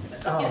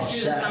get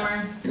through the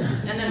summer,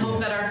 and then hope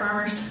that our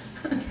farmers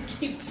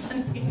keep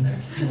sending their.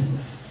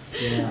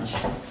 Yeah.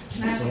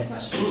 Can I ask a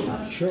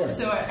question? Sure.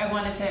 So I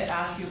wanted to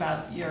ask you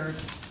about your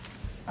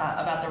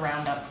about the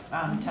Roundup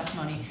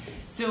testimony.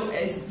 So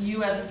as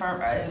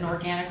an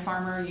organic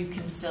farmer, you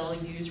can still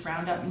use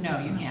Roundup? No,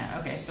 you can't.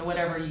 Okay, so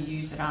whatever you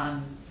use it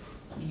on,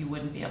 you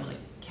wouldn't be able to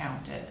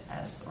count it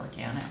as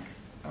organic.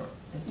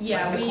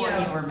 Yeah,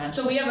 like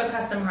so we have a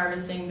custom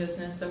harvesting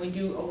business, so we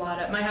do a lot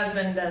of, my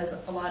husband does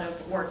a lot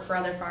of work for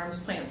other farms,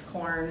 plants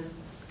corn.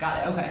 Got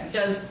it,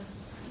 okay.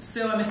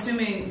 So I'm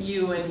assuming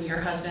you and your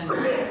husband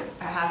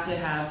have to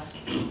have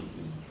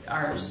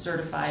our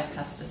certified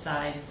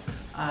pesticide.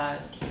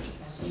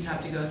 You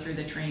have to go through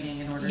the training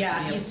in order to be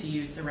able to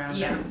use the Roundup.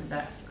 Yeah. Is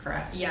that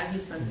correct? Yeah,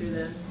 he's been through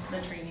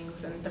the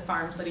trainings, and the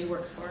farms that he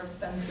works for have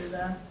been through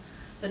the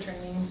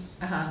trainings.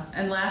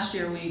 And last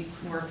year we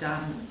worked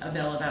on a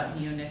bill about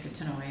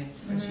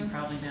neonicotinoids, as you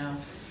probably know,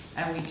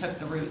 and we took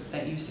the route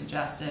that you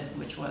suggested,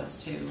 which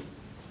was to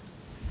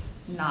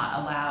not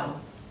allow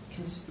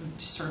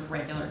sort of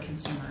regular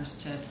consumers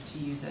to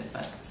use it,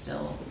 but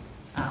still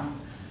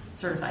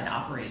certified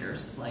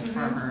operators like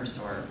farmers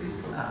or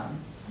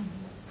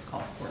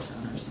golf course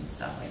owners and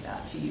stuff like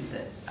that to use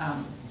it.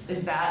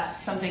 Is that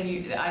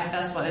something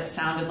that's what it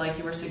sounded like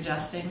you were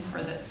suggesting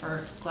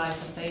for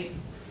glyphosate?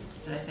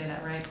 Did I say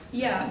that right?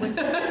 Yeah,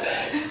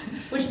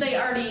 which they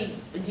already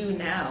do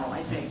now,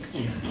 I think,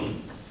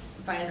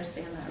 if I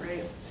understand that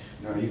right.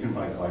 No, you can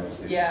buy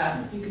glyphosate.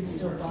 Yeah, You can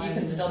still buy it. you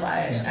can still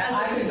buy it.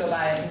 I could go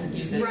buy it and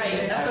use it.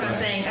 Right, that's what I'm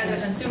saying. As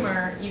a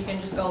consumer, you can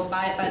just go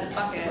buy it by the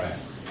bucket. Right.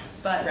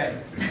 But Right.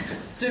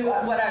 So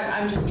what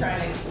I'm just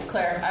trying to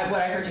clarify,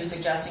 what I heard you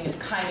suggesting is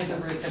kind of the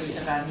route that we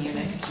took on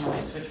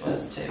neonicotinoids, which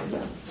was to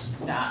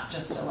not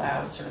just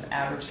allow sort of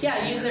average.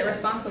 yeah, use it consumers.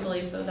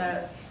 responsibly so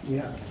that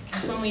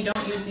when we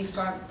don't use these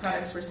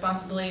products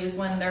responsibly is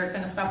when they're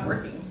going to stop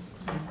working.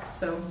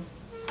 So.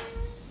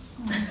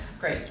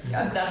 Great.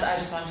 I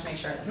just wanted to make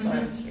sure that's what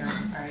I was hearing.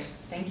 All right.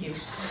 Thank you.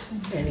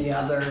 Any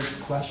other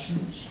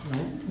questions?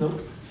 No?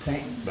 Nope.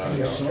 Thank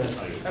you, sir.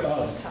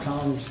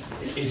 Tom's.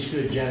 It's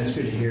good, Jen, it's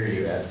good to hear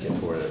you advocate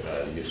for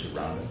the use of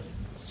Roundup.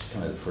 It's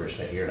kind of the first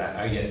I hear it.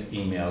 I get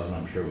emails, and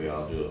I'm sure we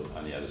all do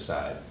on the other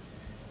side.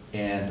 But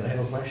I have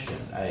a question.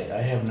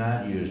 I have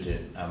not used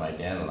it on my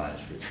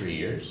dandelions for 3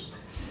 years.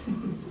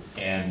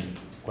 And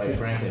quite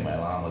frankly, my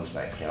lawn looks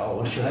like hell.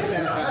 What should I do?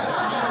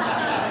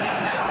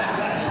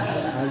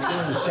 I was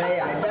going to say,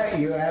 I bet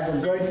you have a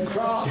good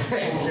crop.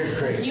 You're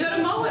great. You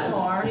gotta mow it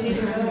more. You need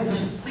to mow it.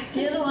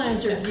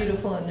 Dandelions are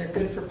beautiful and they're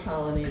good for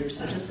pollinators,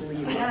 so just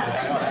leave it.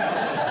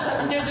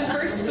 They're the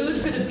first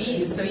food for the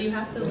bees, so you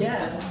have to leave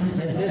Yeah.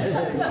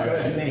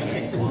 Good man.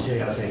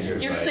 I'll take your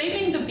You're advice.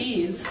 saving the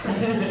bees.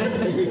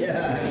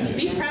 Yeah.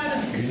 Be proud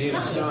of You yourself. need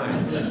a sign.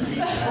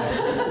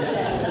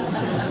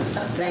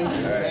 Thank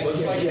you. Thank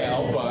Looks you. like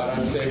hell, but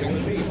I'm saving the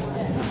beef.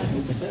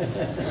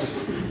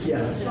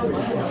 Yes.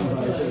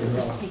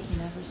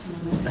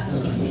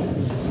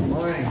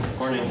 Morning.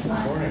 Morning.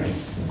 Morning.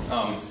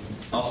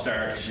 I'll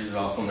start. She's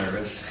awful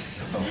nervous.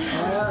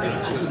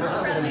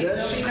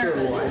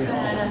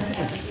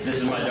 This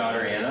is my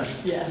daughter Anna.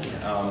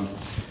 Yes.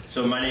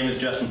 So my name is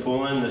Justin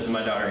Poulin. This is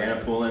my daughter Anna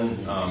Poulin.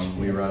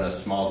 We run a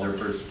small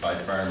diversified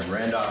farm in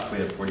Randolph. We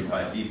have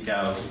 45 beef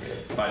cows,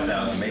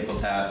 5,000 maple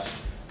taps.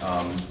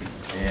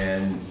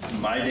 And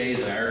my days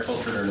in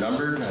agriculture are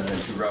numbered. I've been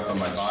too rough on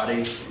my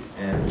body.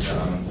 And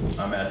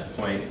I'm at the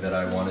point that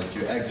I wanted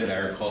to exit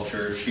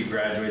agriculture. She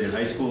graduated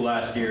high school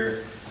last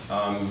year.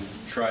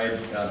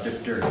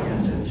 Dipped her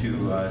hands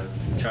into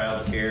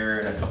child care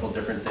and a couple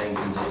different things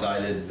and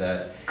decided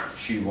that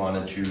she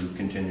wanted to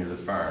continue the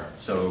farm.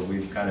 So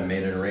we've kind of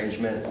made an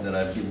arrangement that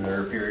I've given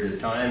her a period of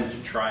time to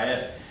try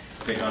it,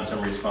 take on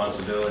some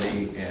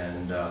responsibility,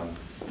 and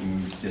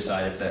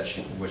decide if that's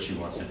what she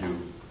wants to do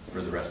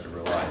for the rest of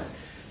her life.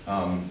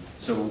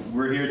 So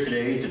we're here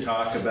today to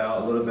talk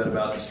about a little bit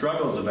about the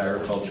struggles of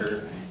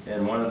agriculture,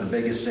 and one of the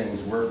biggest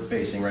things we're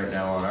facing right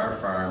now on our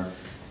farm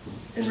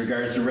in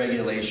regards to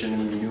regulation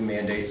and new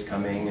mandates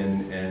coming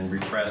and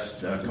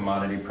repressed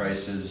commodity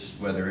prices,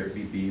 whether it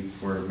be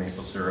beef or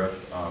maple syrup.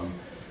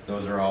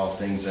 Those are all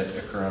things that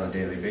occur on a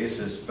daily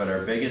basis. But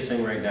our biggest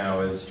thing right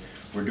now is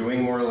we're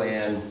doing more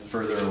land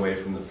further away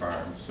from the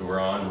farm. So we're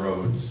on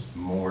roads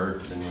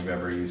more than we've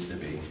ever used to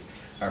be.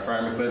 Our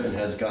farm equipment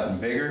has gotten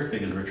bigger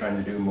because we're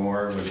trying to do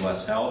more with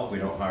less help. We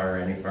don't hire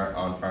any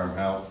on-farm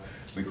help.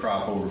 We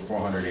crop over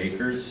 400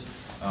 acres.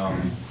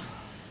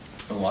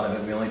 A lot of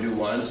it we only do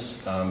once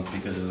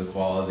because of the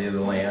quality of the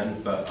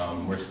land, but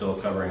we're still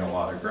covering a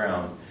lot of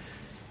ground.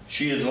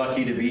 She is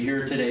lucky to be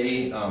here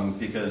today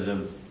because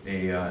of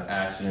a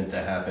accident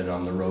that happened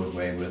on the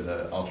roadway with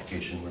an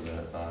altercation with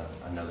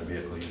another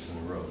vehicle using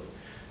the road.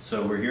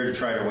 So we're here to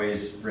try to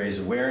raise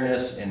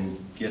awareness and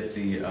get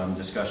the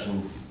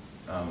discussion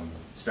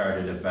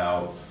started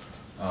about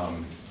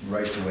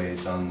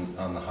rights-of-ways on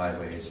the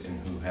highways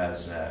and who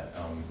has that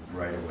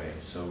right-of-way.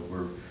 So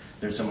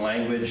there's some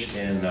language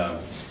in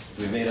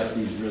we made up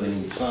these really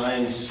neat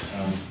signs.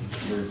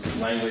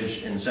 There's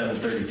language in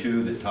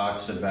 732 that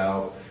talks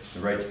about the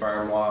right to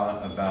farm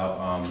law,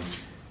 about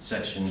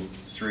section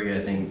 3, I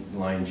think,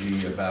 line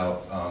G,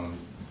 about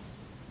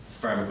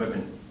farm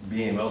equipment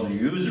being able to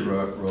use the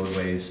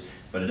roadways,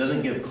 but it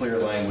doesn't give clear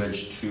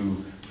language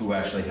to who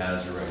actually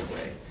has the right of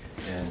way.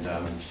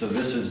 And so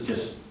this is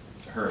just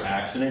her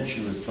accident.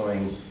 She was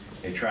towing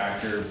a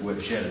tractor.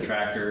 She had a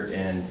tractor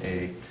and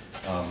a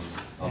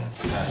I'll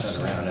pass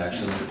that around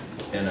actually,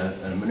 and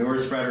a manure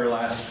spreader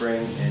last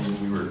spring,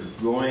 and we were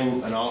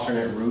going an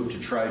alternate route to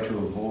try to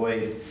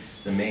avoid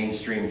the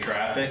mainstream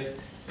traffic,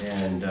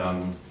 and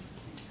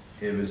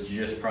it was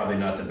just probably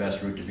not the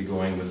best route to be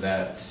going with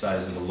that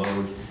size of a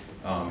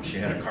load. She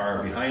had a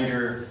car behind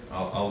her.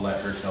 I'll let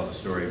her tell the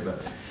story,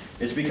 but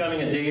it's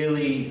becoming a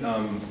daily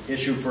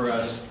issue for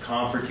us,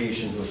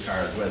 confrontations with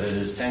cars, whether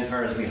there's 10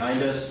 cars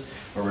behind us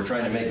or we're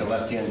trying to make a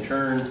left-hand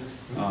turn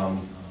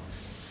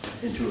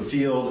into a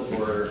field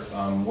or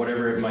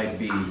whatever it might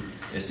be.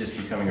 It's just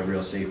becoming a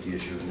real safety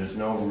issue. And there's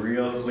no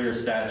real clear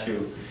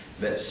statute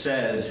that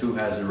says who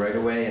has the right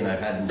of way. And I've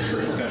had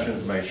discussions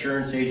with my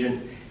insurance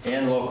agent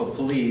and local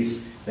police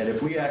that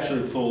if we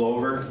actually pull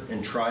over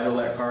and try to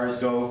let cars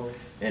go,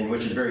 and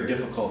which is very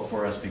difficult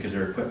for us because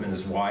our equipment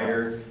is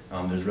wider,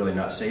 there's really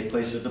not safe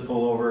places to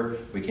pull over.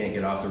 We can't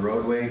get off the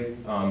roadway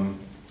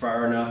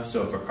far enough.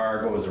 So if a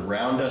car goes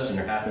around us and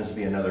there happens to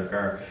be another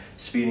car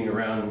speeding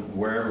around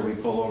wherever we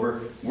pull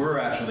over, we're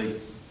actually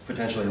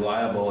potentially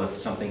liable if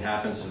something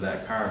happens to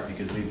that car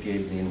because we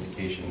gave the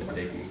indication that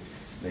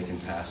they can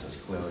pass us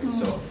clearly.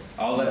 So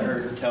I'll let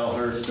her tell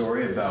her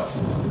story about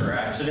her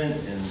accident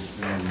and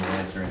then we'll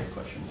answer any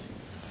questions.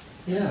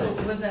 Yeah. So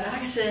with the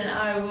accident,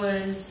 I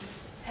was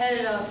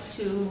headed up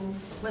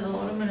with a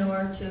load of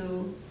manure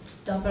to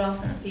dump it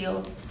off in the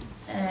field,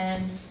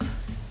 and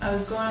I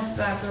was going up the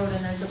back road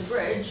and there's a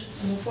bridge,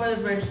 and before the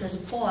bridge there's a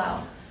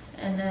pullout,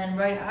 and then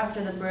right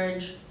after the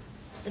bridge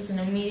it's an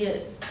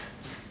immediate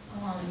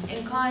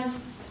incline,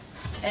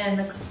 and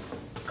the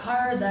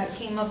car that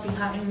came up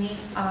behind me,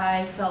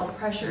 I felt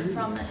pressured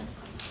from it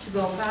to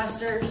go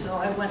faster, so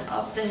I went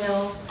up the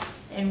hill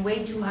in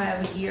way too high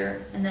of a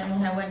gear, and then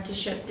when I went to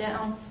shift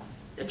down,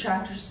 the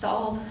tractor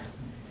stalled.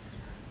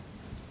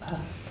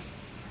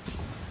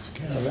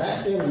 Well,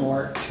 that didn't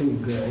work too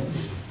good.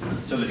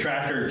 So the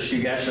tractor,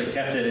 she actually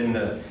kept it in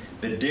the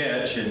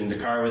ditch, and the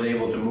car was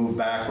able to move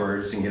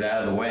backwards and get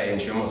out of the way,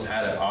 and she almost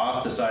had it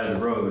off the side of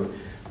the road,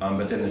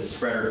 but then the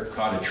spreader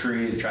caught a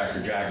tree, the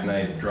tractor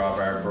jackknife,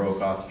 drawbar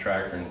broke off the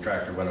tractor, and the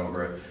tractor went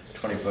over a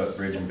 20-foot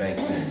bridge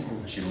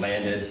embankment. She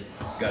landed,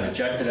 got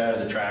ejected out of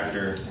the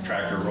tractor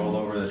rolled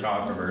over the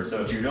top of her.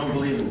 So if you don't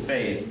believe in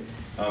faith,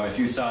 if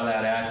you saw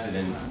that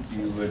accident,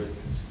 you would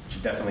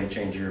definitely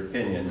change your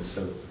opinion.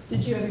 So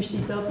Did you have your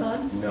seatbelt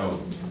on?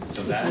 no.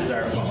 So that is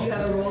our fault. Did you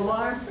have a roll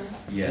bar?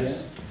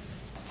 Yes.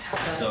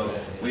 So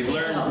we've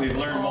learned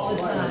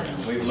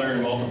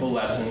multiple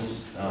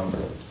lessons.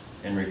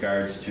 in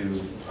regards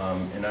to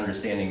an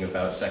understanding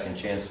about second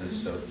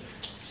chances. So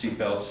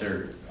seatbelts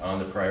are on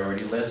the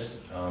priority list,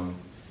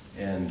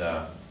 and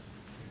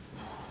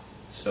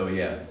so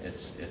yeah,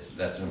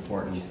 that's an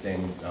important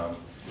thing.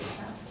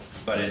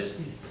 But it's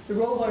The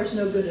roll bar is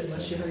no good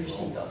unless you have your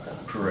seatbelt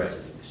on. correct.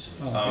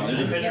 There's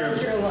a picture of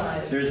You're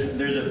alive.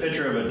 there's a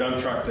picture of a dump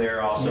truck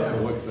there also. Yeah,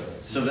 what's that?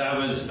 So that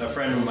was a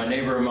friend of my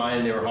neighbor of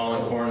mine. They were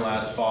hauling corn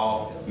last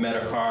fall,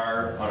 met a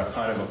car on a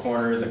kind of a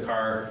corner. The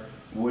car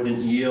wouldn't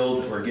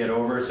yield or get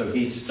over, so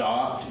he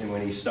stopped. And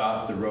when he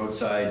stopped, the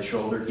roadside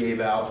shoulder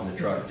gave out, and the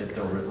truck tipped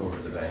over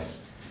the bank.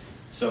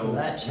 Well, So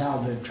that's how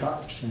the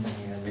trucks in the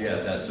end.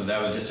 yeah, so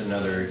that was just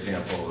another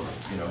example of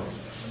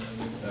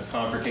a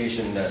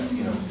confrontation that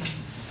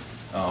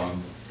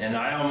and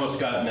I almost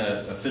got in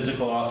a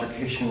physical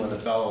altercation with a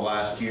fellow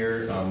last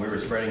year. We were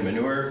spreading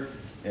manure,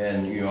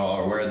 and you all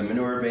are aware of the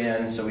manure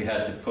ban, so we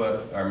had to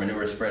put our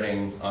manure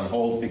spreading on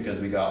hold because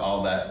we got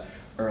all that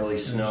early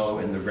snow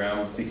and the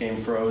ground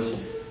became froze.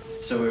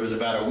 So it was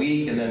about a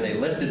week, and then they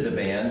lifted the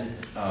ban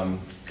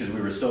because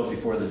we were still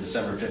before the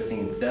December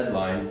 15th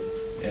deadline.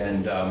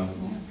 And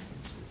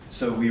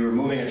so we were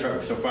moving a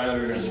truck, so finally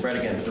we were going to spread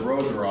again, but the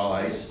roads were all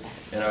ice.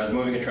 And I was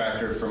moving a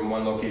tractor from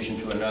one location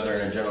to another,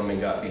 and a gentleman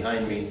got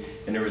behind me,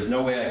 and there was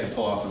no way I could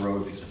pull off the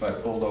road because if I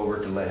pulled over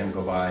to let him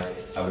go by,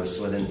 I would have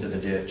slid into the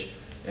ditch.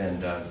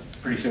 And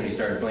pretty soon he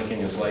started blinking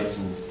his lights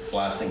and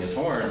blasting his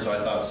horn, so I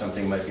thought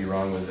something might be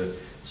wrong with the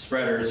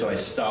spreader, so I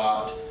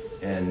stopped,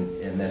 and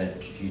then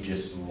he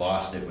just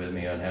lost it with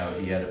me on how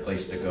he had a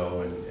place to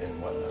go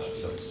and whatnot.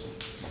 So.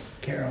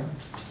 Carol?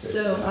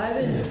 So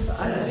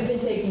we've been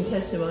taking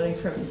testimony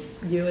from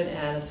you and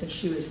Anna since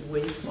she was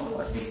way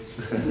smaller.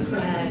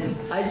 And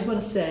I just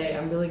want to say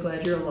I'm really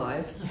glad you're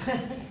alive.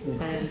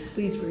 And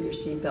please wear your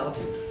seatbelt.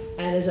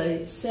 And as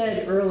I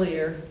said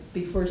earlier,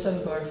 before some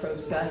of our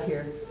folks got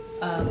here,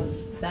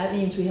 that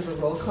means we have a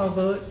roll call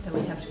vote and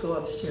we have to go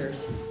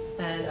upstairs.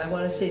 And I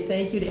want to say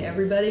thank you to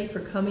everybody for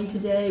coming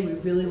today. We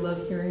really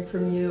love hearing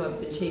from you. I've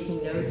been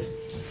taking notes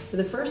for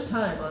the first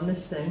time on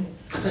this thing.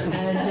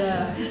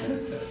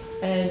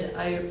 And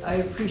I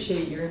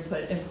appreciate your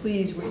input. And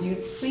please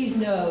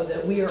know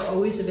that we are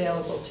always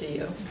available to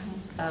you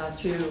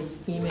through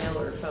email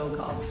or phone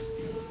calls.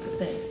 So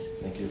thanks.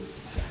 Thank you.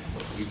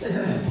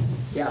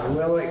 Yeah,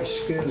 we'll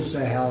excuse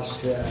the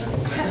house. We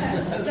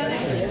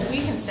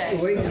can stay.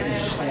 We can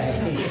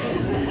stay.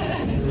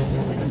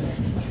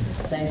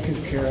 Thank you,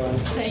 Carol.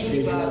 Thank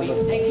you, Bobby.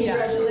 And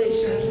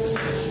congratulations.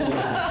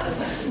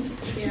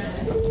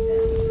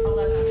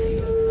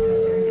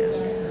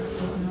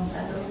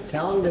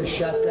 Tell them to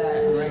shut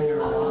that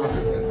ringer off.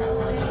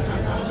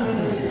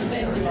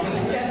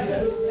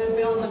 That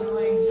bell's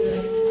annoying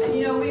too.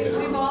 You know,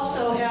 we've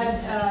also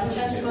had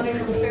testimony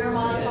from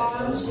Vermont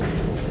Farms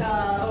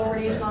over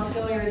in East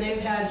Montpelier.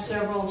 They've had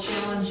several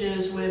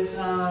challenges with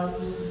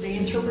the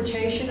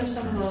interpretation of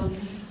some of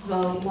the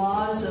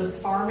laws of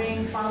farm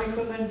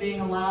equipment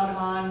being allowed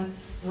on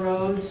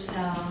roads.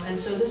 And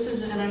so this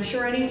is, and I'm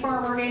sure any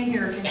farmer in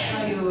here can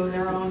tell you of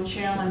their own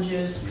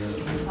challenges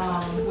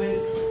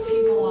with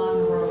people on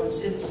the roads.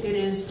 It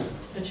is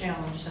a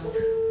challenge. So.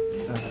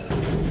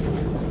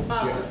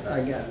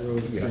 I got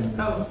road.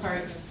 Oh,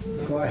 sorry.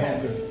 Go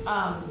ahead.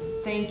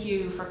 Thank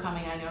you for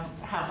coming. I know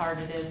how hard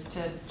it is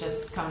to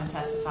just come and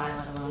testify,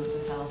 let alone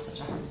to tell such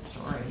a hard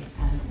story.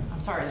 And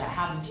I'm sorry that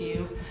happened to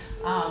you.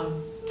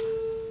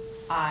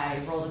 I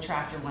rolled a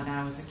tractor when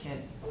I was a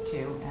kid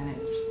too, and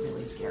it's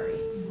really scary,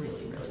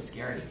 really, really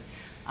scary.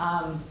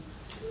 And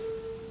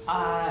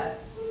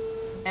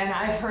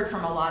I've heard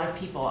from a lot of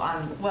people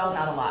on, well,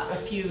 not a lot, a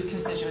few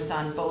constituents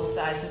on both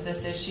sides of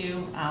this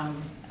issue,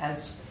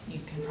 as you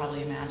can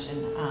probably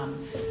imagine.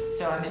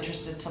 So I'm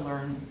interested to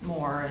learn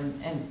more,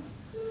 and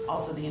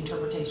also the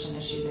interpretation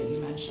issue that you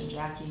mentioned,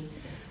 Jackie.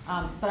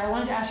 But I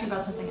wanted to ask you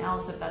about something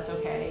else, if that's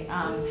okay.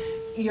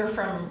 You're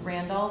from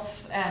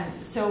Randolph, and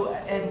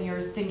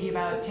you're thinking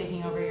about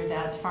taking over your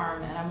dad's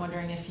farm, and I'm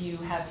wondering if you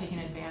have taken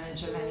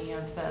advantage of any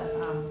of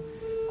the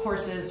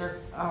courses or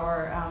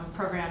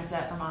programs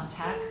at Vermont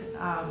Tech,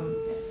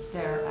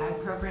 their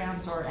ag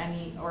programs, or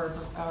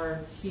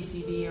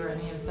CCB, or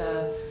any of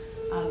the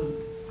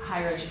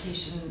higher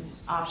education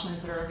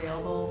options that are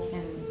available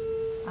in.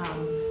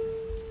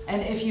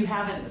 And if you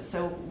haven't,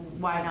 so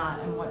why not?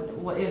 And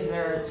what is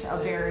there a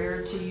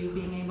barrier to you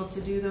being able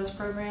to do those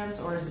programs,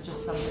 or is it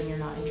just something you're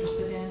not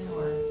interested in,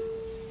 or?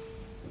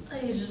 I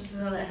think it's just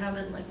that I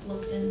haven't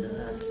looked into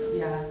that stuff.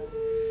 Yeah,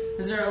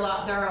 because there are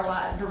a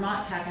lot.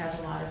 Vermont Tech has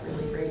a lot of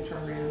really great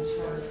programs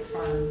for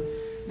farm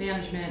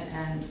management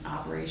and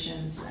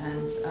operations,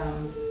 and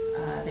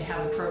they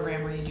have a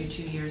program where you do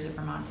 2 years at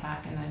Vermont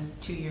Tech and then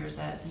 2 years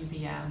at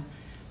UVM,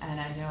 and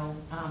I know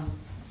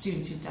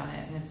students who've done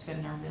it, and it's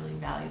been a really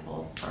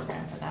valuable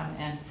program for them,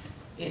 and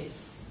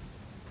it's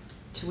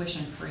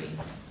tuition free.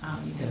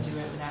 You can do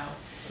it without,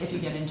 if you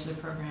get into the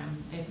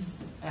program.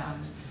 It's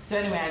so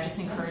anyway, I just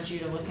encourage you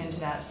to look into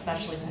that,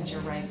 especially since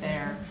you're right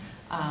there,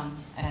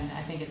 and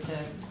I think it's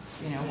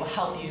will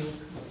help you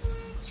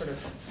sort of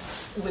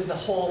with the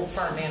whole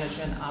farm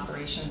management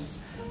operations,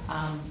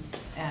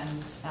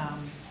 and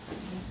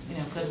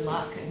good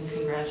luck and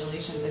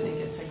congratulations. I think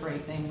it's a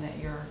great thing that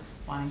you're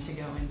wanting to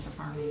go into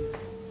farming.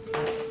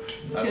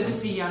 Good to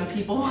see young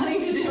people wanting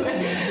to do it.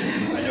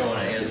 I don't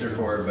want to answer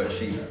for her, but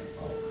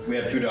we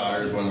have 2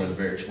 daughters. One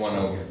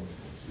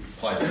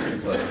applied for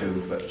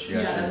 2+2, but she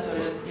actually, that's what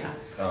it is, yeah.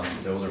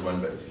 The older one,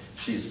 but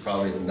she's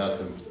probably not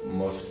the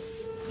most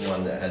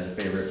one that has a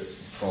favorite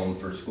phone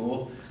for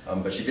school.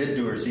 But she did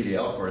do her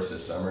CDL course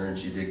this summer, and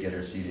she did get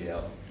her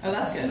CDL. Oh,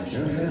 that's good.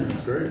 So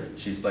That's great.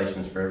 she's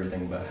licensed for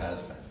everything but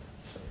hazmat.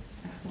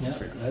 Excellent. Yeah,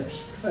 that's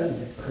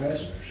good,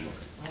 Chris.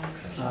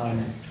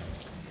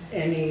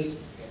 Any,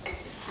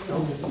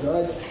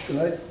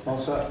 good. All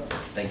set.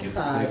 Thank you.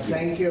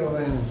 Thank you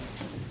and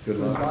Good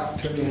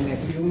luck. to you. And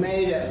if you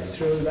made it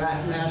through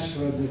that mess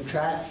with the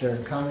tractor,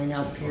 coming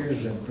up here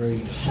is a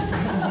breeze.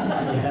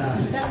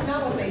 Yeah. That's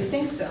not what they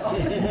think, though.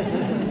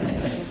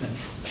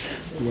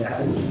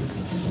 Yeah.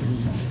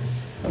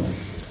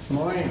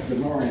 Morning. Good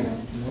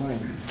morning.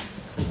 Morning.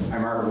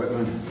 I'm Art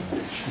Whitman,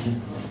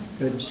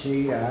 Good to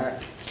see you,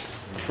 Art.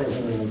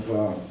 president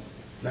of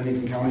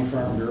Bennington County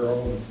Farm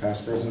Bureau,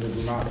 past president of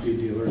Vermont Feed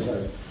Dealers.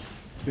 I've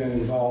been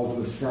involved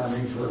with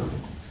farming for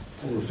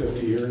over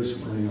 50 years,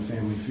 running a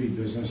family feed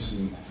business,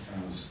 and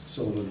I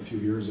sold it a few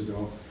years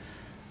ago.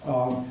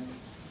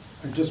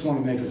 I just want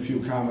to make a few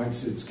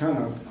comments. I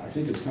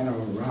think it's kind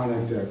of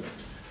ironic that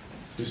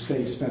the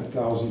state spent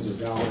thousands of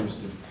dollars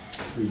to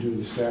redo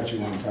the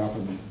statue on top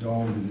of the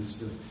dome, and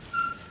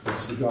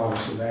it's the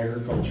goddess of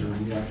agriculture,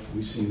 and yet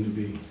we seem to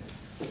be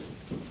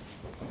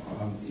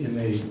in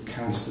a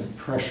constant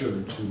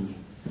pressure to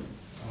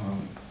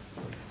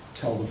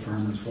tell the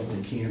farmers what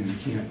they can and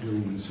can't do,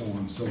 and so on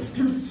and so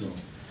forth. So,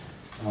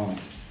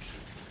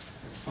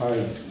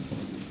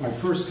 my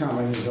first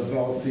comment is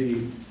about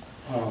the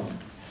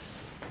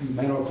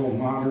medical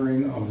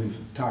monitoring of the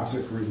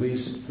toxic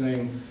release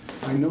thing.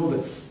 I know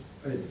that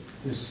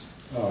this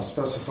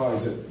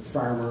specifies that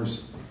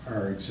farmers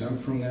are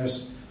exempt from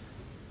this,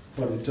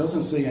 but it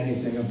doesn't say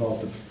anything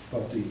about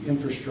the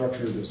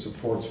infrastructure that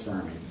supports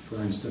farming. For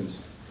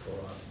instance,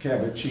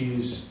 Cabot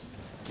Cheese,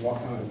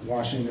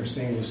 washing their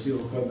stainless steel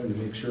equipment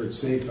to make sure it's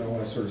safe and all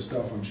that sort of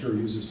stuff, I'm sure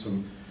uses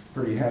some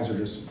pretty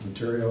hazardous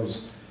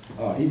materials.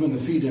 Even the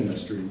feed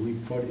industry, we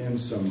put in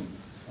some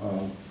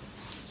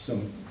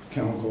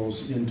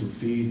chemicals into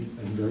feed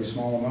in very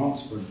small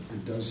amounts, but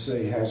it does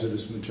say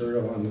hazardous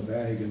material on the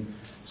bag and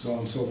so on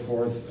and so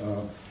forth.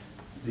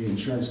 The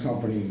insurance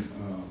company,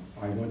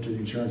 I went to the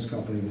insurance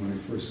company when I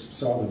first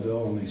saw the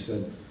bill, and they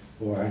said,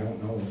 boy, I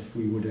don't know if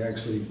we would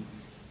actually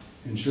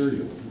insure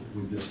you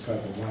with this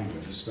type of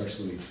language,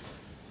 especially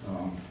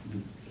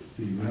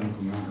the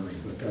medical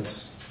monitoring. But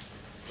that's,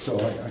 so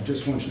I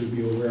just want you to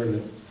be aware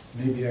that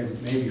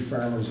maybe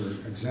farmers are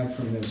exempt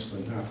from this,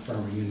 but not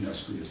farming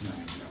industry is not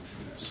exempt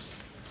from this.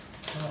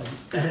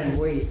 And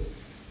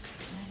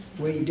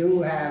we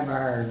do have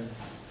our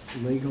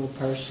legal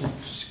person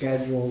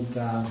scheduled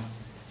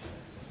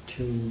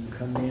to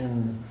come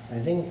in.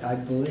 I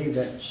believe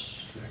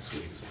it's Next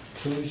week.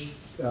 Tuesday,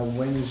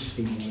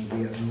 Wednesday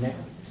maybe of next.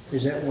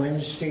 Is it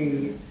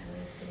Wednesday?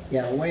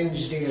 Yeah,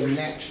 Wednesday of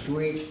next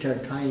week to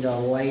kind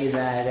of lay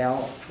that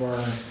out for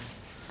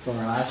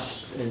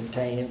us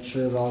to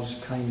answer those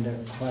kind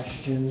of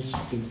questions,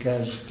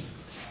 because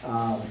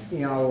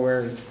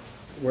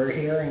we're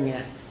hearing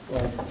it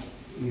like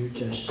you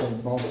just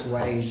said both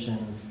ways,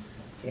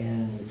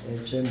 and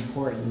it's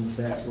important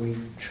that we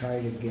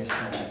try to get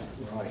that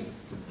right.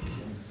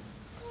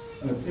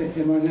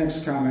 And my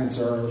next comments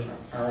are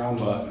on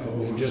the...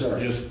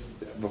 Just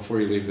before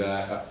you leave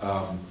that,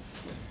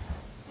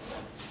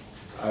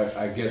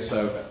 I guess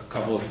a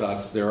couple of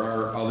thoughts. There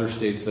are other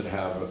states that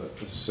have a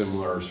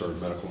similar sort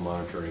of medical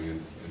monitoring,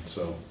 and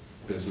so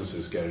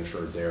businesses get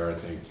insured there. I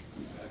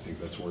think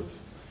that's worth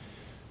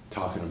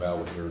talking about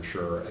with your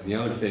insurer. And the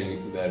other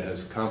thing that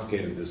has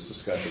complicated this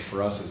discussion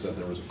for us is that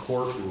there was a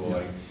court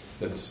ruling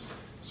that's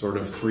sort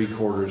of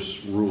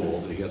 3/4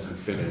 ruled. He hasn't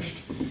finished,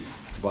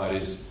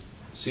 but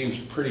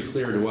seems pretty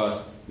clear to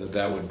us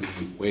that would be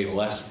way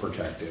less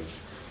protective.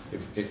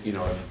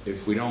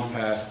 If we don't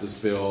pass this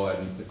bill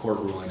and the court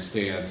ruling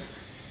stands,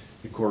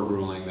 the court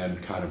ruling then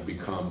kind of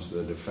becomes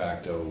the de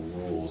facto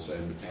rules,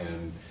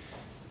 and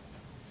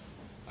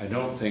I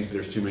don't think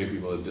there's too many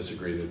people that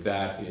disagree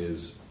that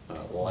is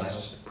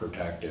less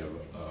protective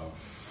of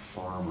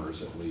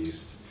farmers, at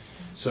least.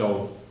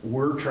 So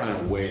we're trying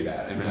to weigh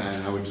that, and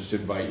I would just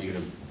invite you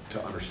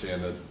to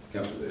understand that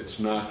it's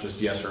not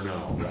just yes or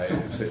no, right?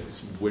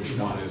 It's which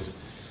one is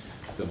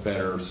the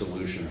better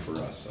solution for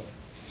us. So.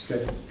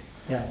 Okay.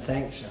 Yeah,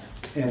 thanks, sir.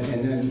 And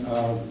then,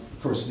 of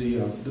course,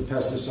 the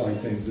pesticide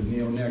things, the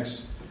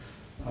neonics,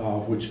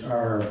 which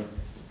are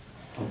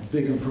a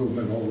big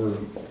improvement over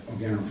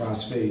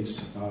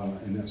organophosphates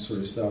and that sort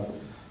of stuff.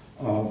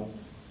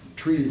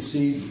 Treated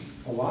seed,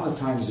 a lot of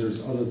times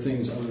there's other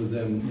things other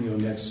than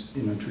neonics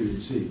in a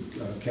treated seed.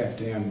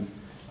 Cactan,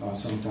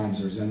 sometimes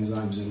there's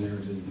enzymes in there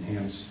to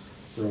enhance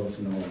growth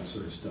and all that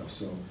sort of stuff.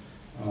 So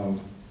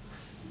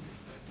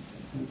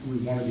we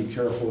want to be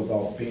careful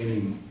about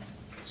banning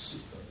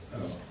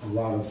a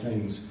lot of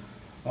things.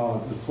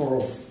 The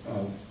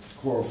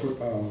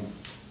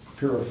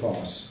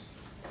chlorpyrifos.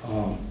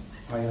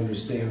 I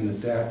understand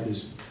that that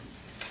is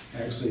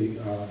actually,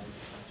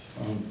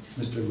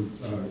 Mr.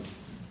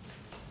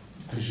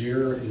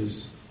 Gajir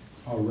is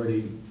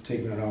already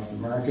taking it off the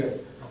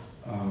market,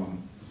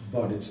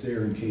 but it's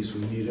there in case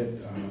we need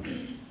it.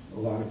 A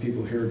lot of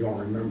people here don't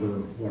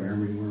remember what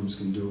armyworms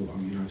can do. I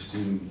mean, I've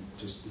seen them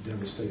just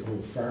devastate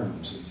whole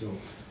farms, and so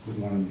we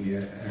want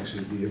to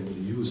actually be able to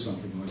use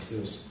something like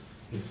this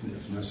if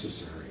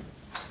necessary.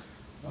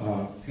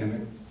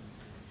 And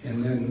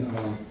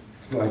then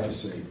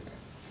glyphosate.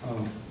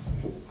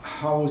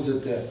 How is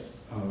it that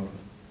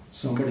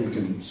somebody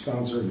can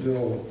sponsor a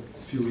bill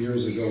a few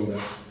years ago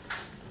that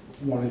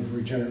wanted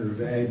regenerative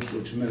ag,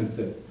 which meant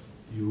that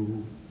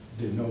you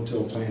did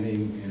no-till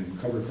planting and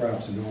cover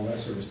crops and all that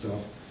sort of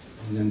stuff,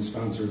 and then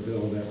sponsor a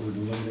bill that would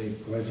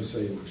eliminate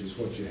glyphosate, which is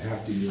what you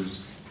have to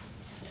use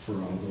for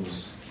all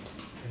those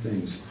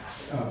things.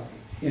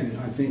 And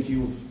I think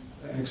you've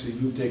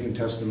taken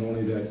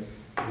testimony that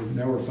you've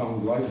never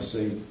found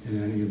glyphosate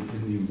in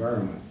the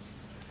environment.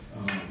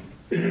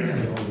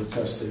 All the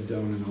tests they've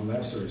done and all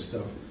that sort of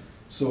stuff.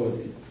 So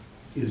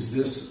is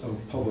this a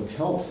public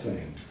health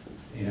thing?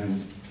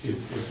 And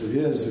if it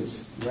is,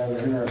 it's rather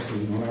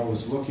interesting. When I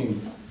was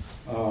looking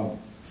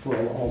for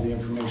all the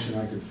information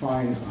I could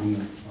find on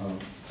the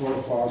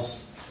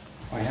chlorphos,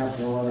 I happened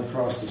to run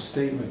across a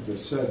statement that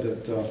said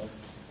that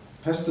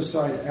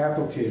pesticide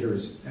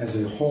applicators as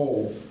a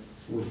whole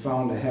were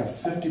found to have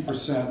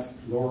 50%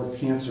 lower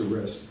cancer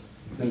risk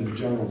than the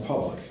general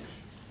public,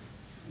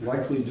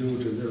 likely due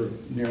to their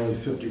nearly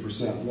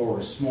 50%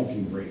 lower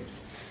smoking rate.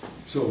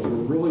 So if we're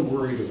really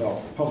worried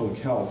about public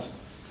health,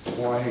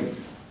 why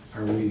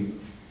are we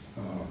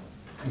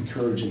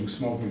encouraging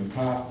smoking of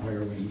pot? Why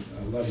are we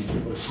letting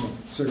people smoke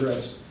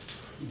cigarettes?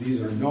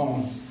 These are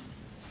known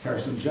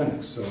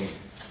carcinogenic. So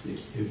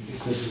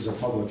if this is a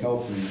public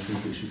health thing, I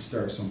think we should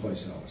start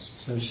someplace else.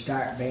 So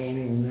start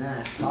banning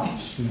that pot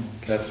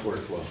smoke. That's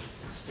worthwhile.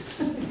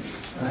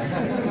 I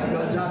think it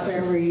goes up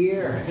every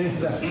year.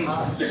 The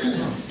pot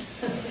smoke.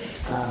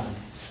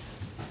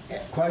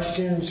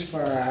 Questions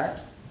for Art?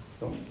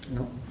 No.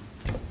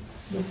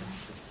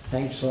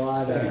 Thanks a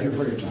lot. Thank you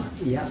for your time.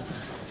 Yeah.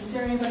 Is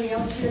there anybody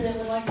else here that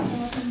would like to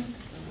come up?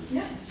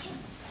 Yeah, sure.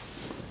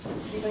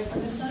 Anybody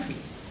from this side?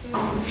 No?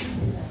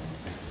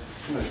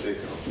 Go ahead.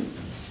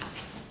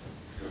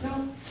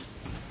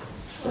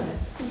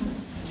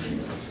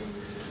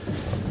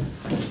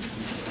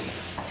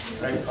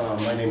 Hi,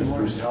 my name is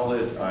Bruce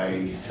Howlett.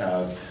 I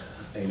have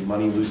a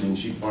money-losing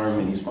sheep farm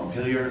in East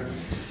Montpelier.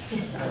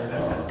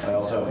 I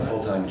also have a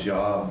full-time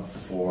job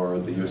for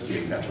the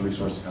USDA Natural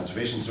Resources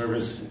Conservation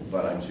Service,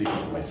 but I'm speaking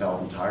for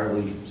myself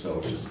entirely,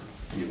 so just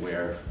be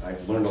aware.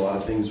 I've learned a lot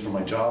of things from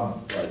my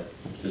job, but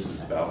this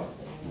is about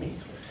me.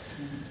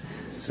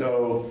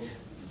 So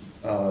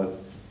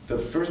the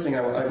first thing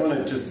I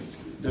want to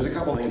there's a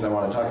couple things I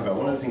want to talk about.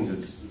 One of the things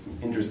that's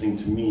interesting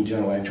to me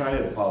generally, I try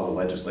to follow the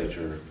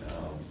legislature,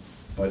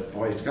 but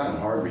boy, it's gotten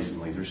hard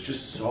recently. There's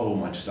just so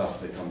much stuff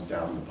that comes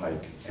down the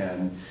pike,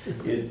 and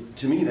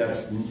to me,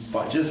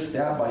 just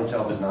that by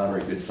itself is not a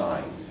very good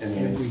sign. I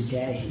mean,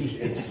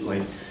 it's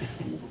like,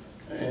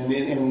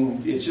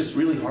 and it's just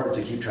really hard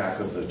to keep track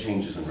of the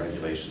changes and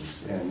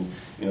regulations. And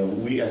you know,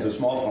 we as a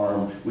small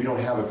farm, we don't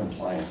have a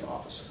compliance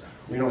officer.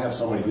 We don't have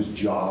somebody whose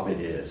job it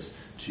is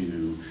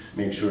to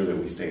make sure that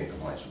we stay in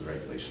compliance with the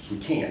regulations. We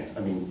can't.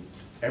 I mean,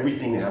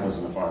 everything that happens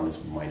on the farm is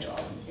my job,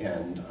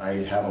 and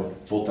I have a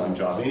full-time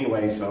job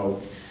anyway,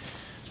 so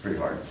it's pretty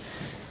hard.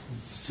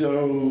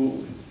 So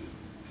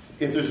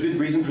if there's good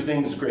reason for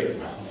things, great.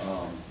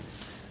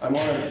 I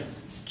want to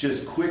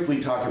just quickly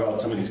talk about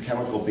some of these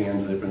chemical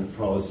bans that have been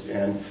proposed.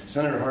 And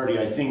Senator Hardy,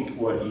 I think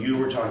what you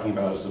were talking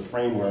about is a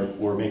framework.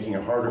 We're making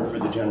it harder for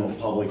the general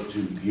public to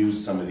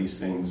use some of these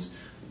things,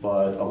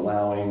 but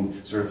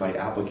allowing certified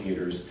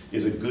applicators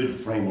is a good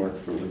framework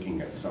for looking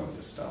at some of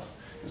this stuff.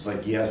 It's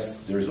like, yes,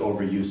 there's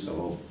overuse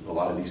of a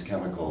lot of these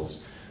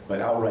chemicals,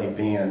 but outright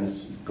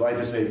bans,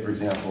 glyphosate, for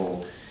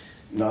example,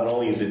 not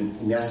only is it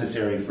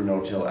necessary for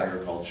no-till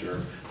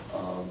agriculture,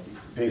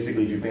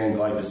 basically if you ban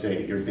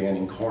glyphosate, you're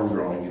banning corn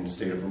growing in the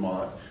state of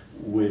Vermont,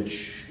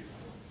 which,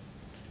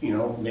 you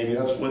know, maybe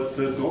that's what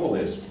the goal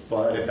is,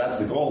 but if that's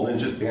the goal, then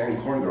just ban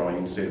corn growing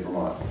in the state of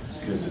Vermont,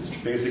 because it's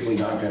basically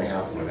not going to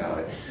happen without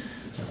it.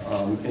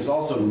 It's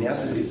also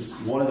necessary, it's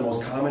one of the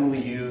most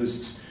commonly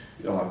used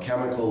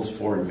chemicals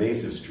for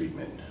invasives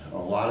treatment. A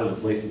lot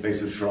of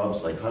invasive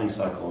shrubs like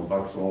honeysuckle and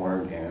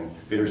buckthorn and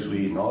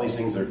bittersweet and all these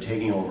things that are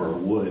taking over our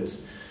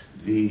woods.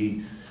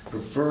 The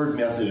preferred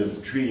method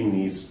of treating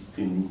these,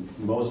 in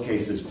most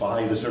cases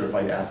by the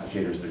certified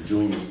applicators that are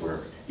doing this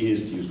work,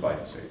 is to use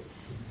glyphosate.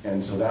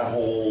 And so that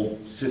whole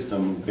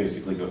system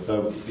basically goes,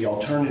 the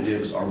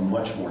alternatives are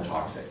much more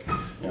toxic.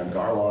 You know,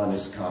 Garlon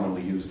is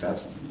commonly used,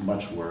 that's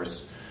much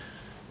worse.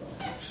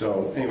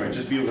 So anyway,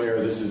 just be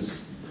aware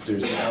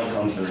there's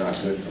outcomes that are not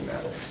good from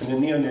that. And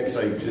the neonics,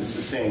 it's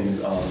the same.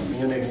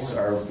 Neonics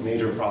are a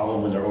major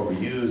problem when they're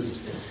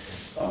overused.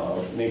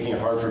 making it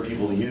hard for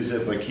people to use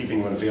it, but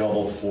keeping it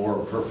available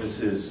for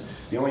purposes.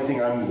 The only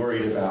thing I'm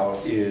worried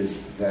about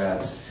is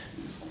that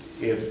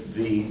if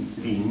the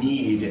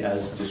need,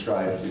 as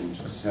described in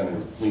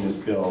Senator Lena's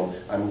bill,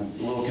 I'm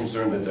a little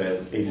concerned that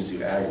the Agency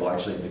of Ag will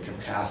actually have the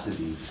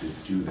capacity to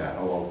do that,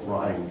 although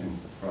Ryan can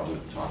probably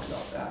talk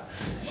about that.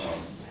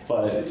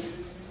 But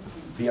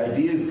the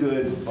idea is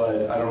good,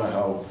 but I don't know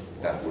how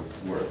that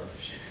would work.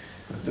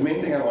 The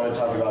main thing I want to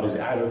talk about is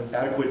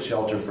adequate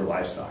shelter for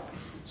livestock.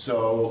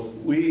 So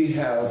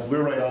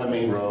we're right on the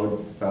main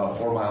road, about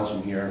 4 miles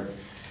from here.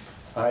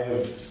 I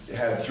have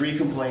had 3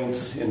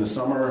 complaints in the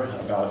summer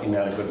about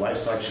inadequate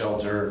livestock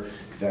shelter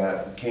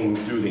that came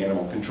through the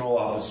animal control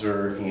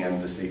officer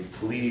and the state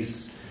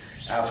police.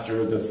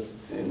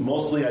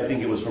 Mostly I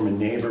think it was from a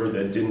neighbor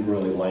that didn't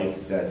really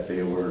like that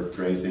they were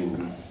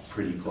grazing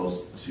pretty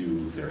close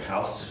to their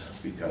house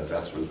because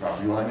that's where the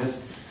property line is.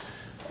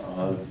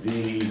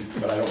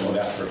 But I don't know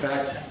that for a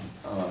fact.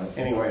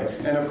 Anyway,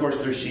 and of course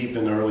they're sheep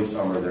in the early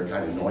summer. They're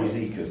kind of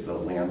noisy because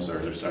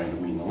they're starting to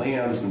wean the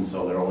lambs, and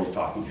so they're always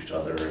talking to each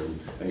other, and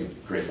they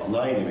graze all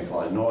night and make a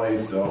lot of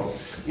noise. So,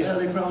 yeah,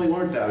 they probably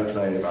weren't that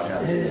excited about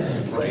having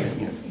it right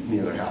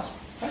near their house.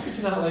 How could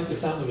you not like the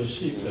sound of a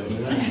sheep, though?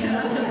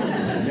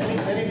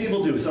 Many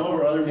people do. Some of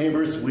our other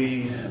neighbors,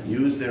 we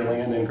use their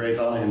land and graze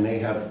on it,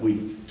 and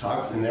we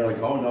talked, and they're like,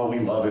 oh no, we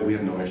love it, we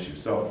have no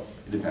issues. So,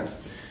 it depends.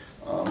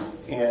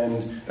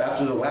 And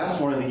after the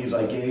last one of these,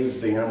 I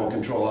gave the animal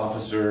control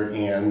officer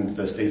and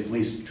the state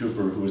police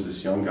trooper, who was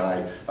this young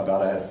guy,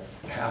 about a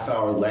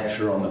half-hour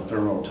lecture on the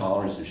thermal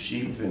tolerance of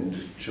sheep, and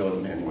just showed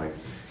them anyway.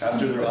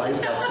 After their eyes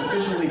got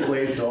sufficiently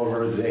glazed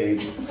over, they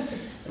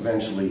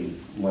eventually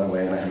went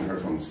away, and I haven't heard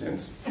from them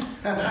since.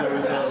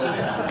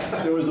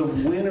 There was a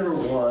winter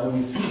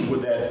one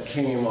that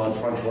came on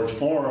Front Porch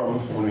Forum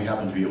when we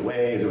happened to be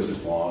away. There was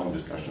this long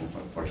discussion on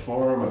Front Porch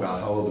Forum about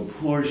how the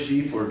poor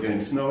sheep were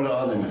getting snowed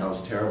on and how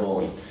it's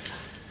terrible. And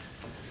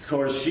of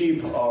course,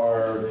 sheep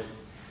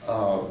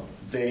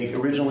they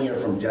originally are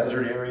from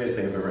desert areas.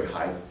 They have a very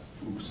high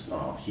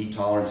heat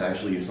tolerance.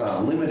 Actually, it's not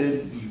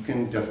unlimited. You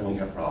can definitely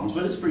have problems,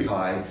 but it's pretty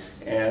high.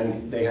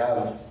 And they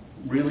have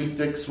really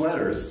thick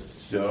sweaters.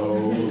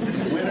 So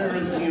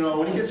winters,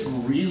 when it gets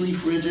really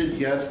frigid,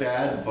 yeah, it's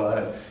bad,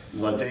 but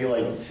a day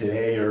like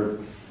today,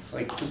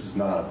 this is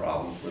not a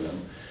problem for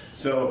them.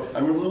 So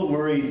I'm a little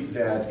worried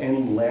that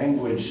any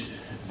language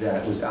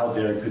that was out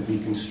there could be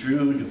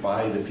construed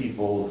by the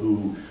people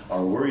who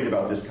are worried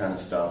about this kind of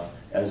stuff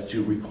as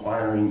to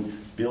requiring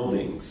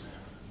buildings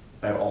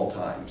at all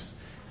times.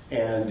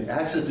 And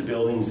access to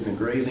buildings in a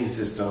grazing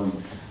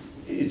system,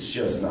 it's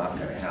just not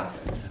going to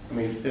happen. I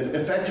mean,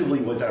 effectively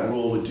what that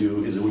rule would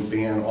do is it would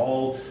ban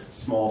all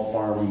small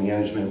farm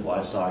management of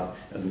livestock.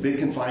 The big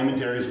confinement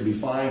areas would be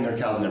fine, their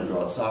cows never go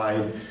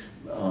outside,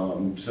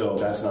 so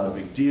that's not a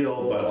big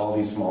deal, but all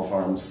these small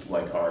farms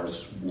like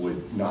ours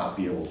would not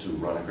be able to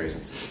run a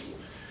grazing system.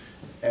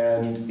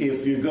 And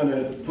if you're going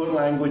to put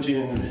language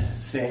in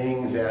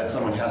saying that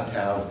someone has to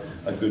have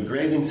a good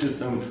grazing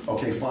system,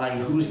 okay,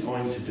 fine, who's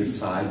going to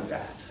decide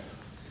that?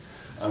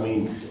 I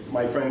mean,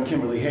 my friend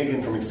Kimberly Hagan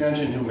from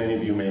Extension, who many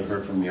of you may have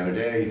heard from the other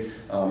day,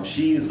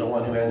 she is the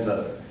one who ends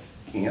up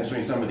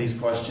answering some of these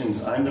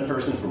questions. I'm the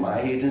person from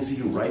my agency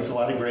who writes a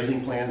lot of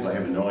grazing plans. I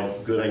have no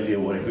good idea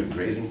what a good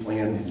grazing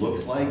plan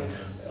looks like.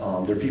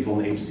 There are people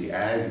in the agency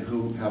ag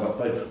who have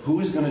but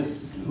who's going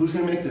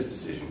to make this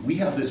decision? We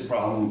have this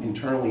problem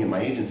internally in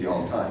my agency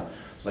all the time.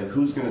 It's like,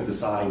 who's going to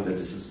decide that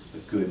this is a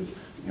good,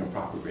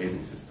 proper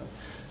grazing system?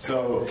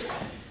 So,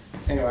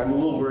 anyway, I'm a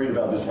little worried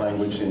about this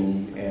language,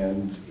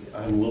 and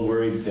I'm a little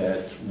worried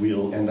that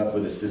we'll end up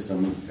with a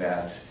system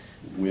that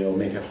will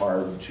make it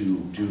hard to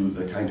do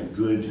the kind of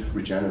good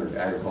regenerative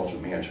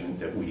agricultural management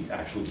that we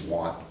actually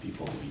want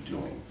people to be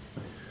doing.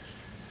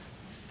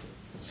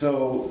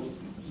 So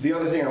the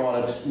other thing I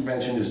want to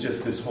mention is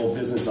just this whole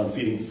business on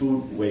feeding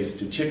food waste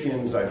to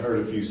chickens. I've heard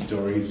a few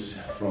stories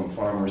from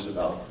farmers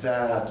about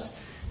that,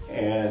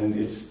 and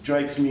it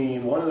strikes me,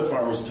 one of the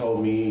farmers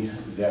told me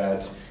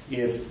that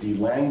if the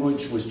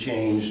language was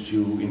changed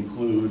to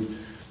include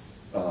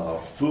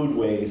food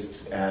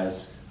waste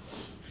as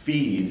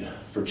feed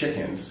for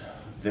chickens,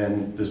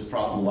 then a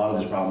lot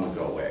of this problem would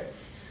go away.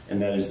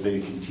 And that is, they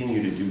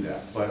continue to do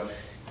that. But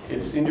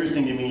it's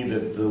interesting to me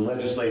that the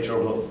legislature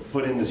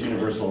put in this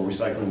universal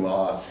recycling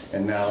law,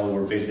 and now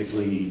we're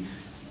basically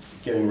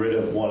getting rid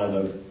of one of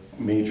the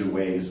major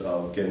ways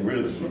of getting rid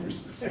of the food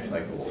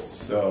recyclables.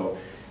 So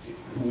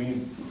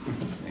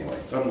anyway,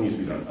 something needs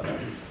to be done about that.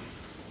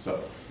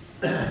 So.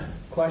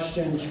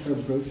 Questions for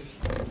Bruce?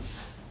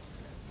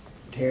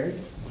 Terry?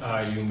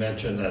 You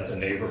mentioned that the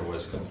neighbor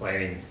was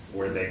complaining.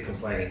 Were they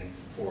complaining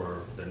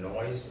for the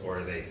noise,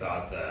 or they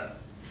thought that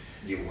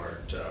you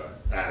weren't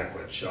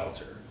adequate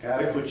shelter?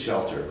 Adequate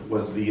shelter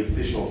was the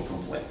official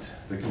complaint.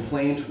 The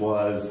complaint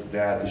was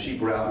that the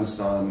sheep were out in the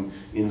sun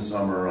in the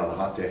summer on a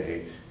hot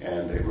day,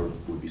 and they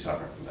would be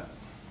suffering from that.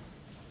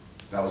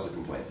 That was the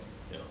complaint.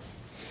 Yeah.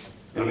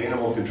 I'm an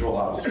animal control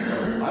officer.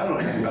 I don't know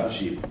anything about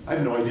sheep. I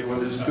have no idea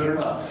whether this is good or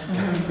not.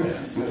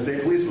 And the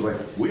state police was like,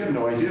 we have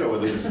no idea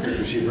whether this is good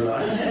for sheep or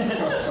not.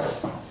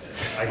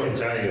 I can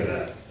tell you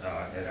that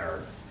in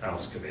our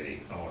House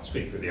Committee, I won't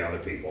speak for the other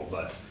people,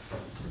 but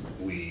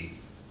we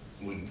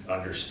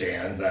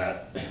understand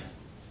that,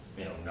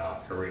 you know,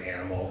 not every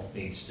animal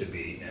needs to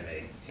be in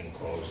a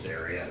enclosed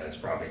area, and it's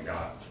probably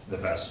not the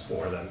best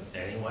for them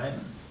anyway.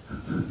 I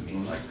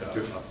mean, like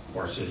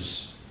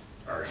horses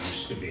are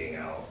used to being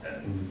out,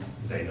 and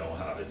they know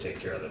how to take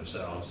care of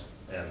themselves.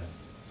 And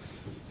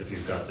if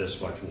you've got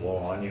this much wool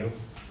on you,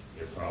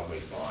 you're probably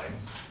fine.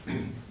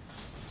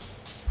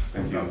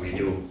 But we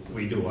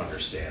do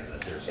understand that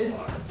there's a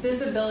lot. Is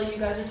this a bill you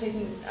guys are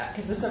taking,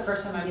 because this is the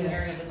first time I'm hearing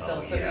of this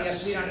bill, so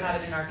we don't have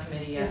it in our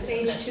committee yet. It's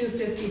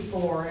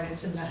H-254, and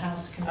it's in the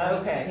House Committee.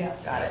 Okay, Yeah.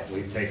 got it.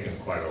 We've taken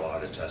quite a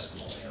lot of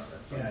testimony on it.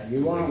 Yeah,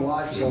 you want to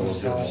watch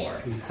those House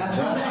people.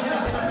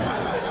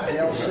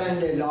 They'll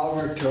send it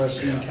over to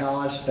us and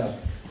tell us to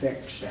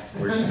fix it.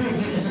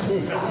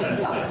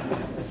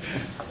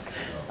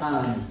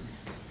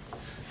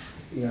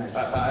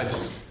 I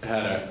just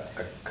had a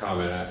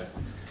comment.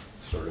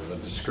 Sort of a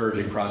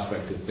discouraging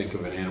prospect to think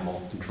of an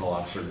animal control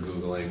officer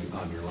Googling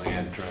on your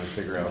land trying to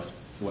figure out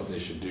what they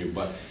should do.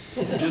 But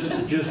just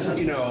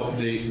you know,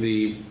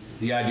 the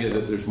idea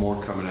that there's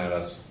more coming at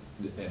us,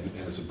 and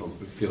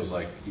it feels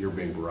like you're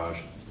being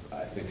barraged.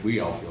 I think we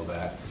all feel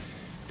that.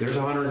 There's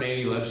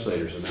 180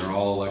 legislators, and they're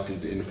all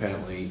elected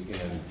independently,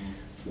 and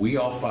we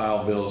all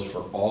file bills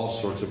for all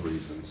sorts of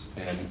reasons.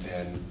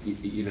 And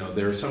you know,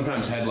 there are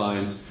sometimes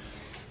headlines,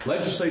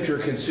 legislature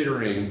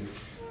considering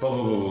blah,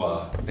 blah, blah,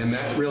 blah. And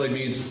that really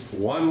means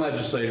one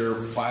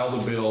legislator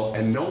filed a bill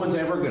and no one's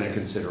ever going to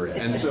consider it.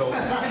 And so, you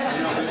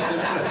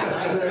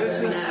know, this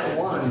is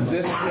one.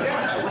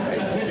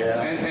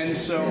 And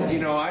so, you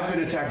know, I've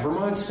been attacked.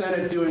 Vermont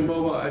Senate doing blah,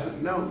 blah. I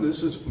said, no,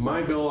 this is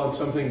my bill on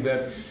something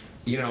that,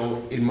 you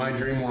know, in my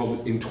dream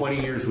world, in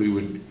 20 years we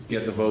would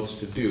get the votes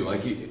to do.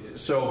 Like,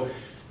 so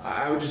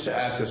I would just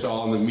ask us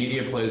all, and the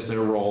media plays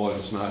their role, and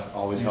it's not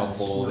always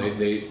helpful.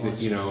 They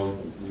you know,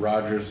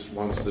 Rogers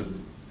wants to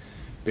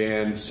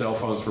ban cell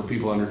phones for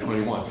people under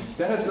 21.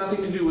 That has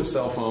nothing to do with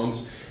cell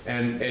phones,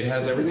 and it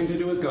has everything to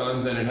do with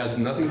guns, and it has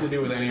nothing to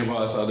do with any of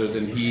us other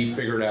than he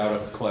figured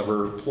out a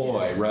clever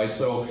ploy, right?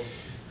 So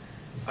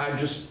I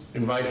just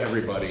invite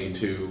everybody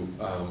to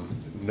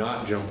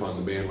not jump on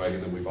the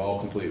bandwagon that we've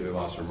all completely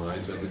lost our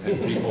minds, and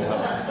people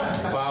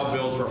have filed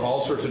bills for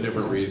all sorts of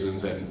different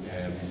reasons, and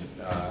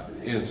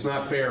it's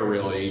not fair,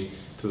 really,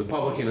 to the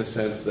public in a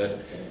sense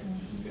that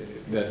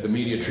the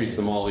media treats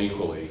them all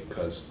equally,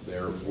 because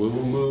we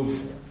will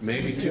move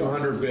maybe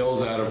 200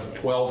 bills out of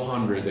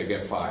 1,200 that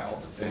get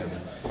filed, and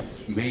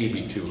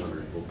maybe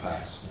 200 will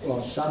pass.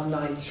 Well, some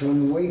nights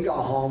when we go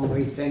home,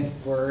 we think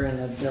we're in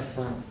a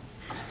different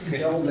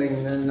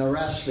building than the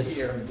rest of the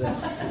year. The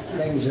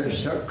things are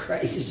so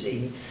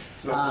crazy.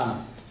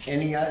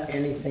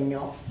 Anything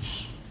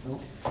else?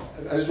 No?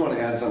 I just want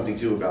to add something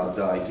too about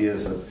the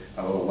ideas of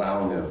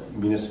allowing the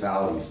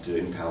municipalities to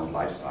impound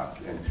livestock.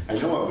 And I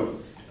know of a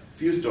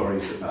few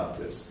stories about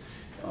this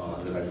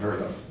that I've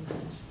heard of.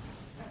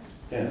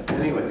 Yeah.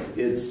 Anyway,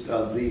 it's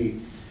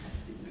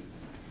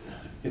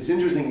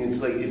interesting.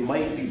 It's like it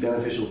might be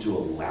beneficial to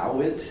allow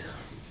it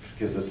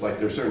because it's like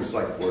there's certain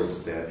select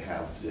boards that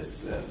have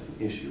this as an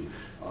issue,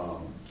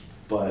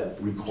 but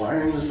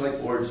requiring the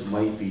select boards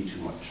might be too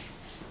much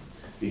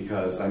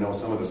because I know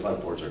some of the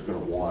select boards are going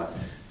to want.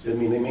 I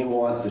mean, they may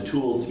want the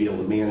tools to be able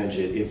to manage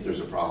it if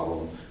there's a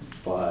problem,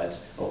 but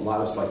a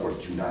lot of select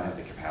boards do not have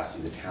the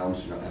capacity. The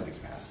towns do not have the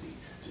capacity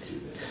to do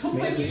this.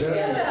 When you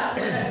said that,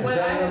 when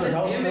I had this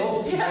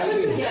image, I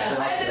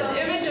had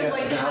this image of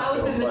like the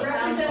house in the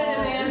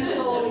Representative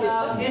Ansel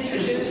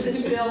introduced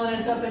this bill, and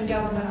it's up in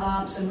government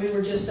ops, and we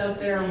were just up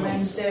there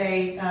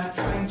Wednesday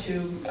trying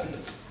to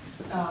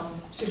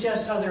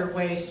suggest other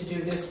ways to do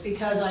this,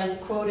 because I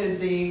quoted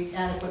the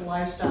adequate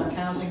livestock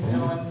housing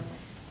bill and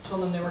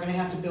told them they were going to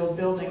have to build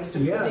buildings to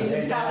put these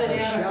impounded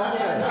animals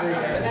in,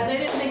 and they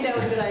didn't think that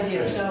was a good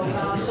idea. So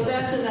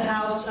that's in the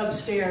house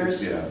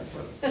upstairs. Yeah.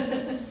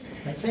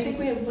 I think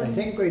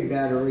we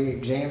better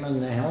re-examine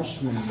the House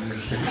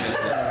members.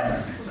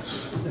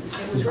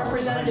 It was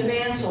Representative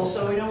Ansel,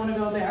 so we don't want to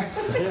go there.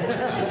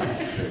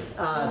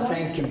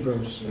 Thank you,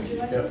 Bruce. Would you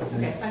like to?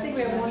 Okay, I think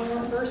we have one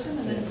more person,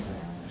 and then.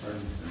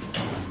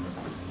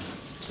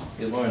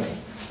 Good morning.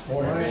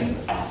 Morning.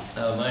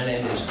 My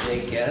name is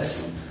Jake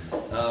Guest.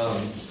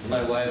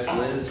 My wife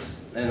Liz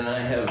and I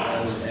have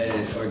run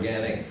an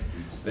organic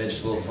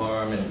vegetable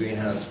farm and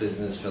greenhouse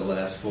business for the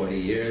last 40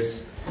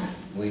 years.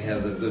 We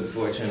have the good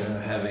fortune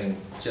of having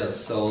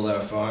just sold our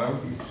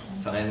farm,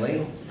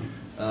 finally,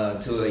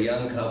 to a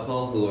young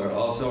couple who are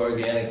also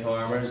organic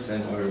farmers,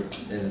 and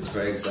it's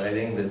very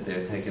exciting that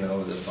they're taking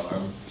over the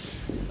farm.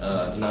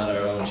 Not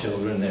our own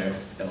children, they're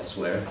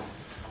elsewhere.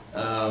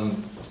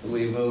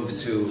 We moved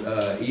to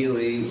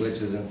Ely,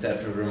 which is in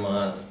Thetford,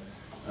 Vermont.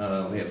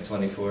 We have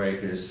 24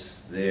 acres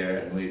there,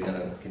 and we're going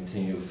to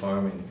continue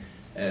farming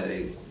at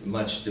a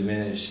much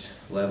diminished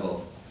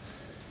level.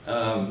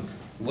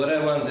 what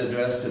I wanted to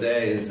address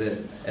today is that,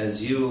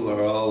 as you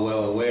are all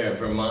well aware,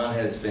 Vermont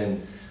has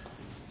been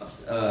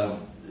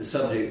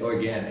subject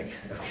organic.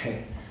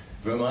 Okay,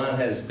 Vermont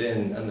has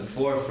been on the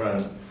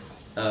forefront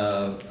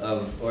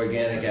of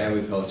organic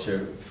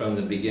agriculture from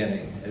the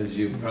beginning. As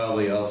you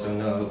probably also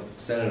know,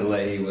 Senator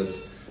Leahy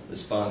was the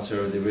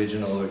sponsor of the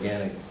original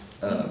organic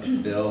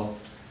bill,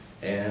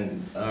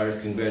 and our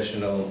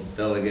congressional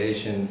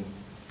delegation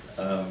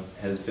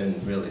has been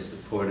really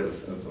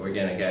supportive of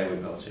organic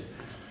agriculture.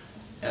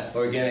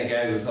 Organic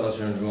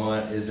agriculture in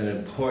Vermont is an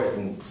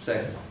important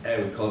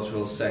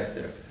agricultural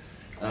sector.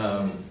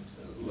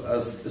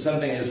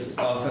 Something is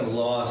often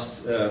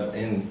lost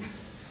in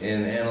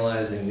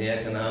analyzing the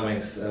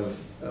economics of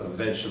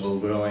vegetable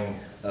growing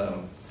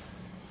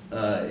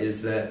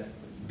is that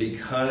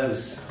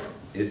because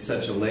it's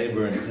such a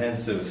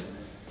labor-intensive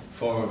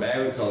form of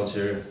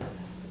agriculture,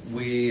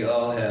 we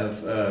all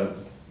have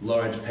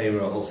large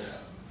payrolls,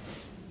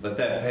 but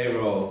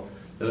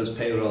those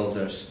payrolls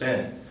are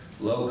spent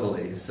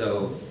locally.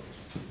 So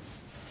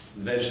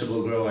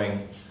vegetable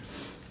growing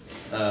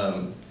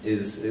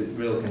is a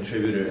real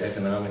contributor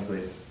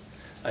economically.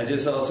 I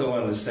just also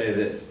wanted to say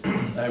that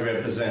I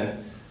represent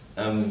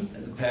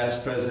the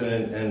past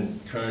president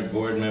and current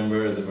board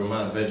member of the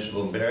Vermont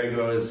Vegetable and Berry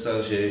Growers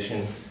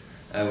Association.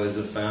 I was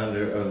a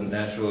founder of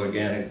Natural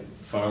Organic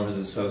Farmers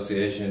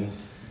Association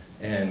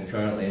and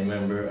currently a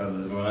member of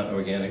the Vermont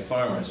Organic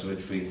Farmers,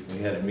 which we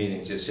had a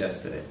meeting just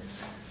yesterday.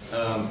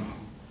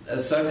 A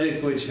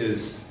subject which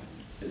is,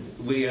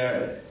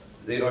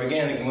 the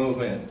organic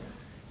movement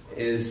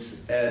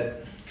is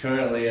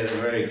currently at a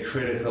very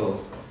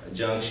critical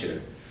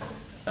juncture.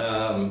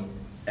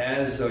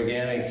 As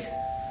organic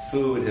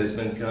food has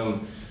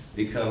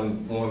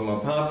become more and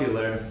more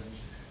popular,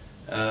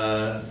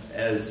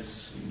 as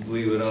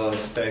we would all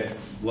expect,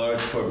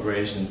 large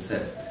corporations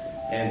have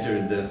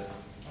entered the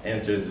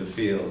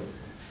field,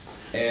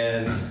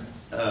 and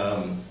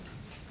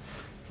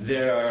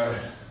there are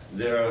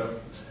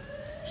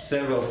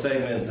several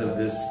segments of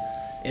this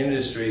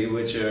industry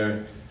which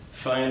are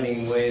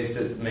finding ways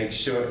to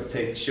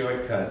take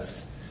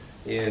shortcuts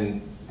in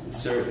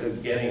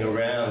getting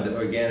around the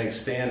organic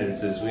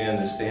standards as we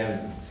understand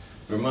them.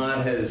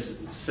 Vermont has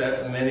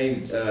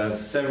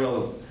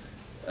several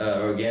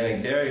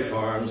organic dairy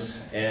farms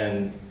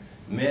and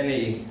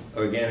many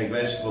organic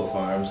vegetable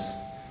farms,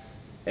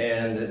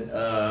 and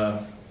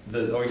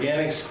the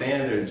organic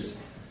standards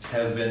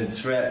have been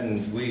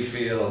threatened, we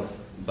feel,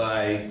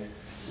 by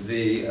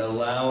the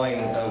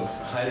allowing of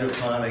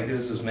hydroponic,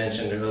 this was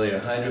mentioned earlier,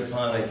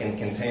 hydroponic and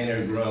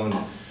container-grown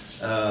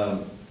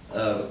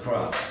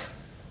crops.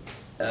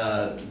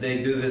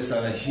 They do this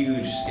on a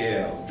huge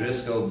scale.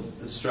 Driscoll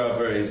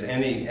strawberries,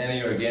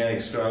 any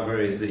organic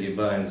strawberries that you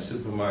buy in the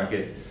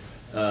supermarket,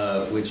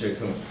 which are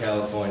from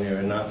California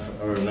or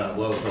not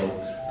local,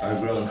 are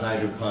grown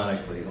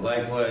hydroponically.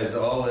 Likewise,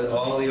 all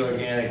the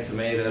organic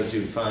tomatoes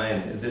you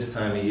find at this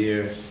time of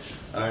year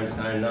are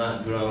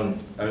grown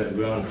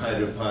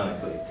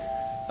hydroponically.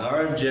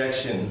 Our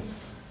objection,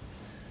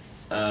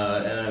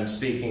 and I'm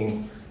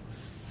speaking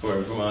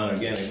for Vermont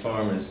organic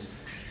farmers,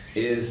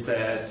 is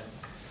that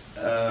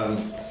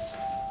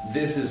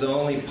this is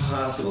only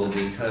possible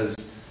because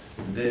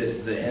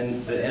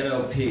the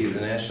NOP,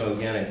 the National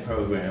Organic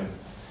Program,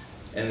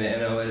 and the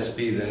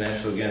NOSB, the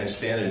National Organic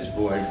Standards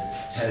Board,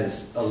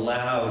 has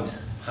allowed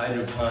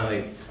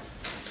hydroponic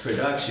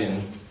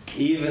production,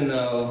 even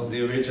though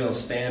the original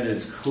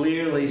standards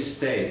clearly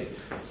state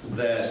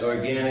that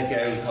organic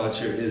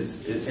agriculture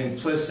is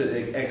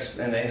implicit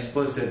and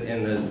explicit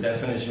in the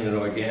definition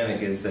of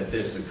organic is that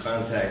there's a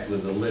contact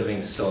with the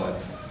living soil.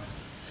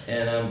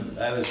 And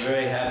I was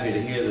very happy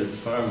to hear that the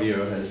Farm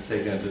Bureau has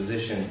taken a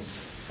position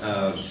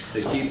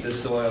to keep the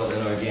soil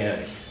in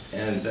organic.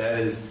 And that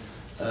is,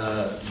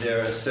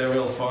 there are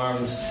several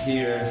farms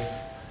here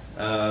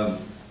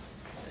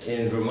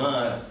in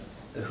Vermont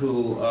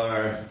who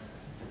have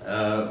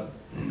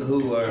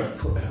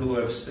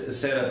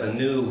set up a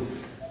new,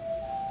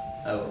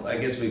 I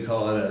guess we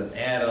call it an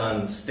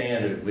add-on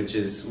standard, which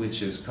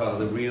is called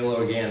the Real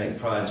Organic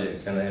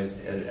Project. And I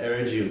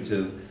urge you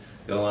to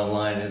go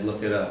online and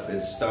look it up.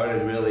 It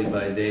started really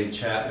by Dave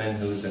Chapman,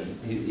 who's in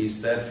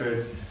East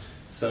Thetford.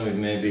 Some of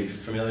you may be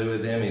familiar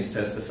with him. He's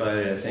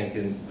testified, I think,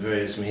 in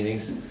various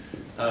meetings.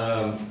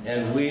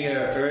 And we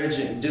are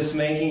just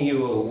making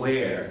you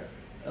aware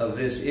of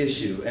this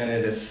issue. And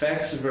it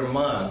affects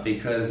Vermont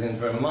because in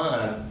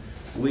Vermont,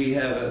 we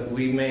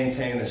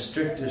maintain a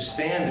stricter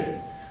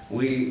standard.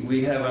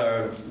 We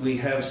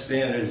have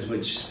standards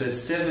which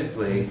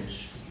specifically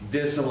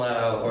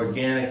disallow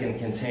organic and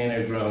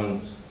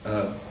container-grown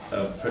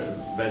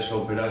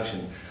vegetable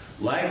production.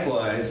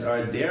 Likewise,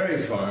 our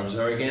dairy farms,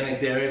 our organic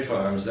dairy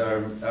farms,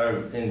 are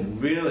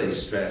really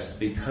stressed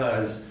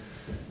because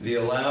the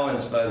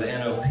allowance by the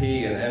NOP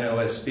and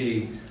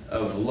NOSB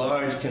of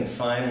large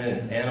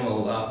confinement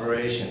animal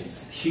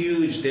operations,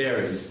 huge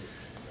dairies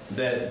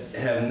that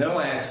have no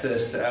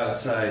access to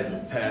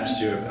outside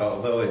pasture,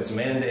 although it's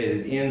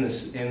mandated in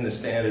the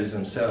standards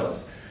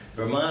themselves.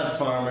 Vermont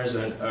farmers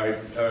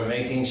are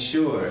making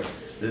sure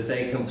that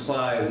they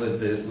comply with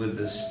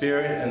the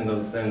spirit and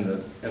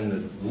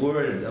the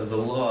word of the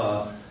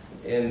law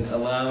in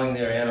allowing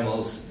their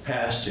animals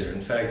pasture.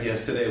 In fact,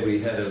 yesterday we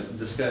had a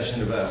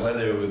discussion about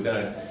whether we're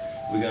going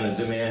to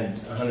demand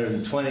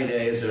 120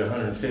 days or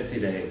 150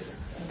 days.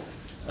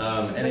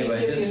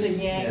 Anyway, give you the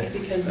yank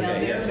because now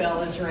their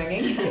bell is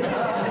ringing.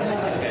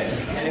 Okay.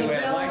 Anyway,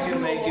 I'd like to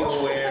make you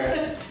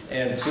aware,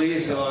 and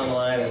please go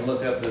online and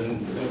look up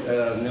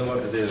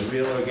the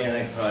Real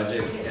Organic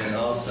Project, and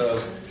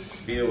also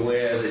be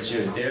aware that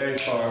your dairy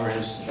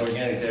farmers,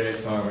 organic dairy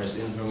farmers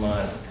in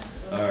Vermont,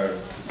 are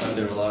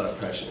under a lot of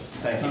pressure.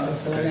 Thank you.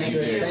 Thank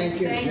you.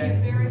 Thank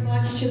you very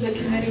much to the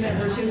committee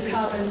members who've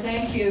come, and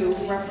thank you,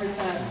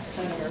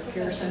 Senator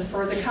Pearson,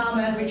 for the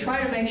comment. We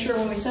try to make sure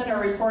when we send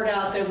our report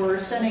out that we're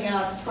sending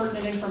out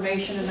pertinent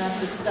information and not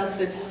the stuff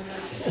that's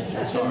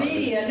the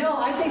media. No,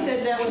 I think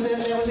that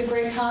was a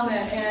great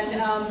comment,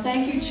 and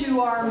thank you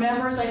to our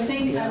members. I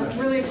think I'm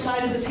really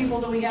excited the people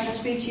that we have to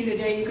speak to you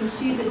today. You can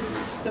see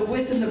the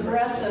width and the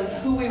breadth of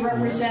who we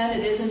represent.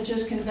 It isn't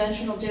just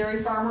conventional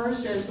dairy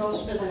farmers, as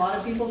a lot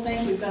of people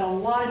think. We've got a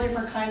lot of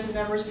different kinds of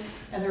members,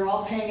 and they're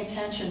all paying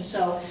attention.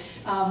 So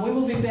we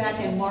will be back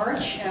in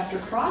March after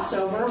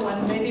crossover,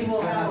 when maybe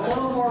we'll have a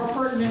little more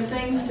pertinent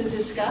things to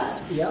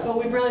discuss. But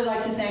we'd really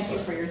like to thank you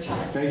for your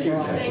time. Thank you.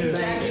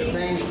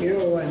 Thank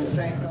you, and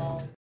thank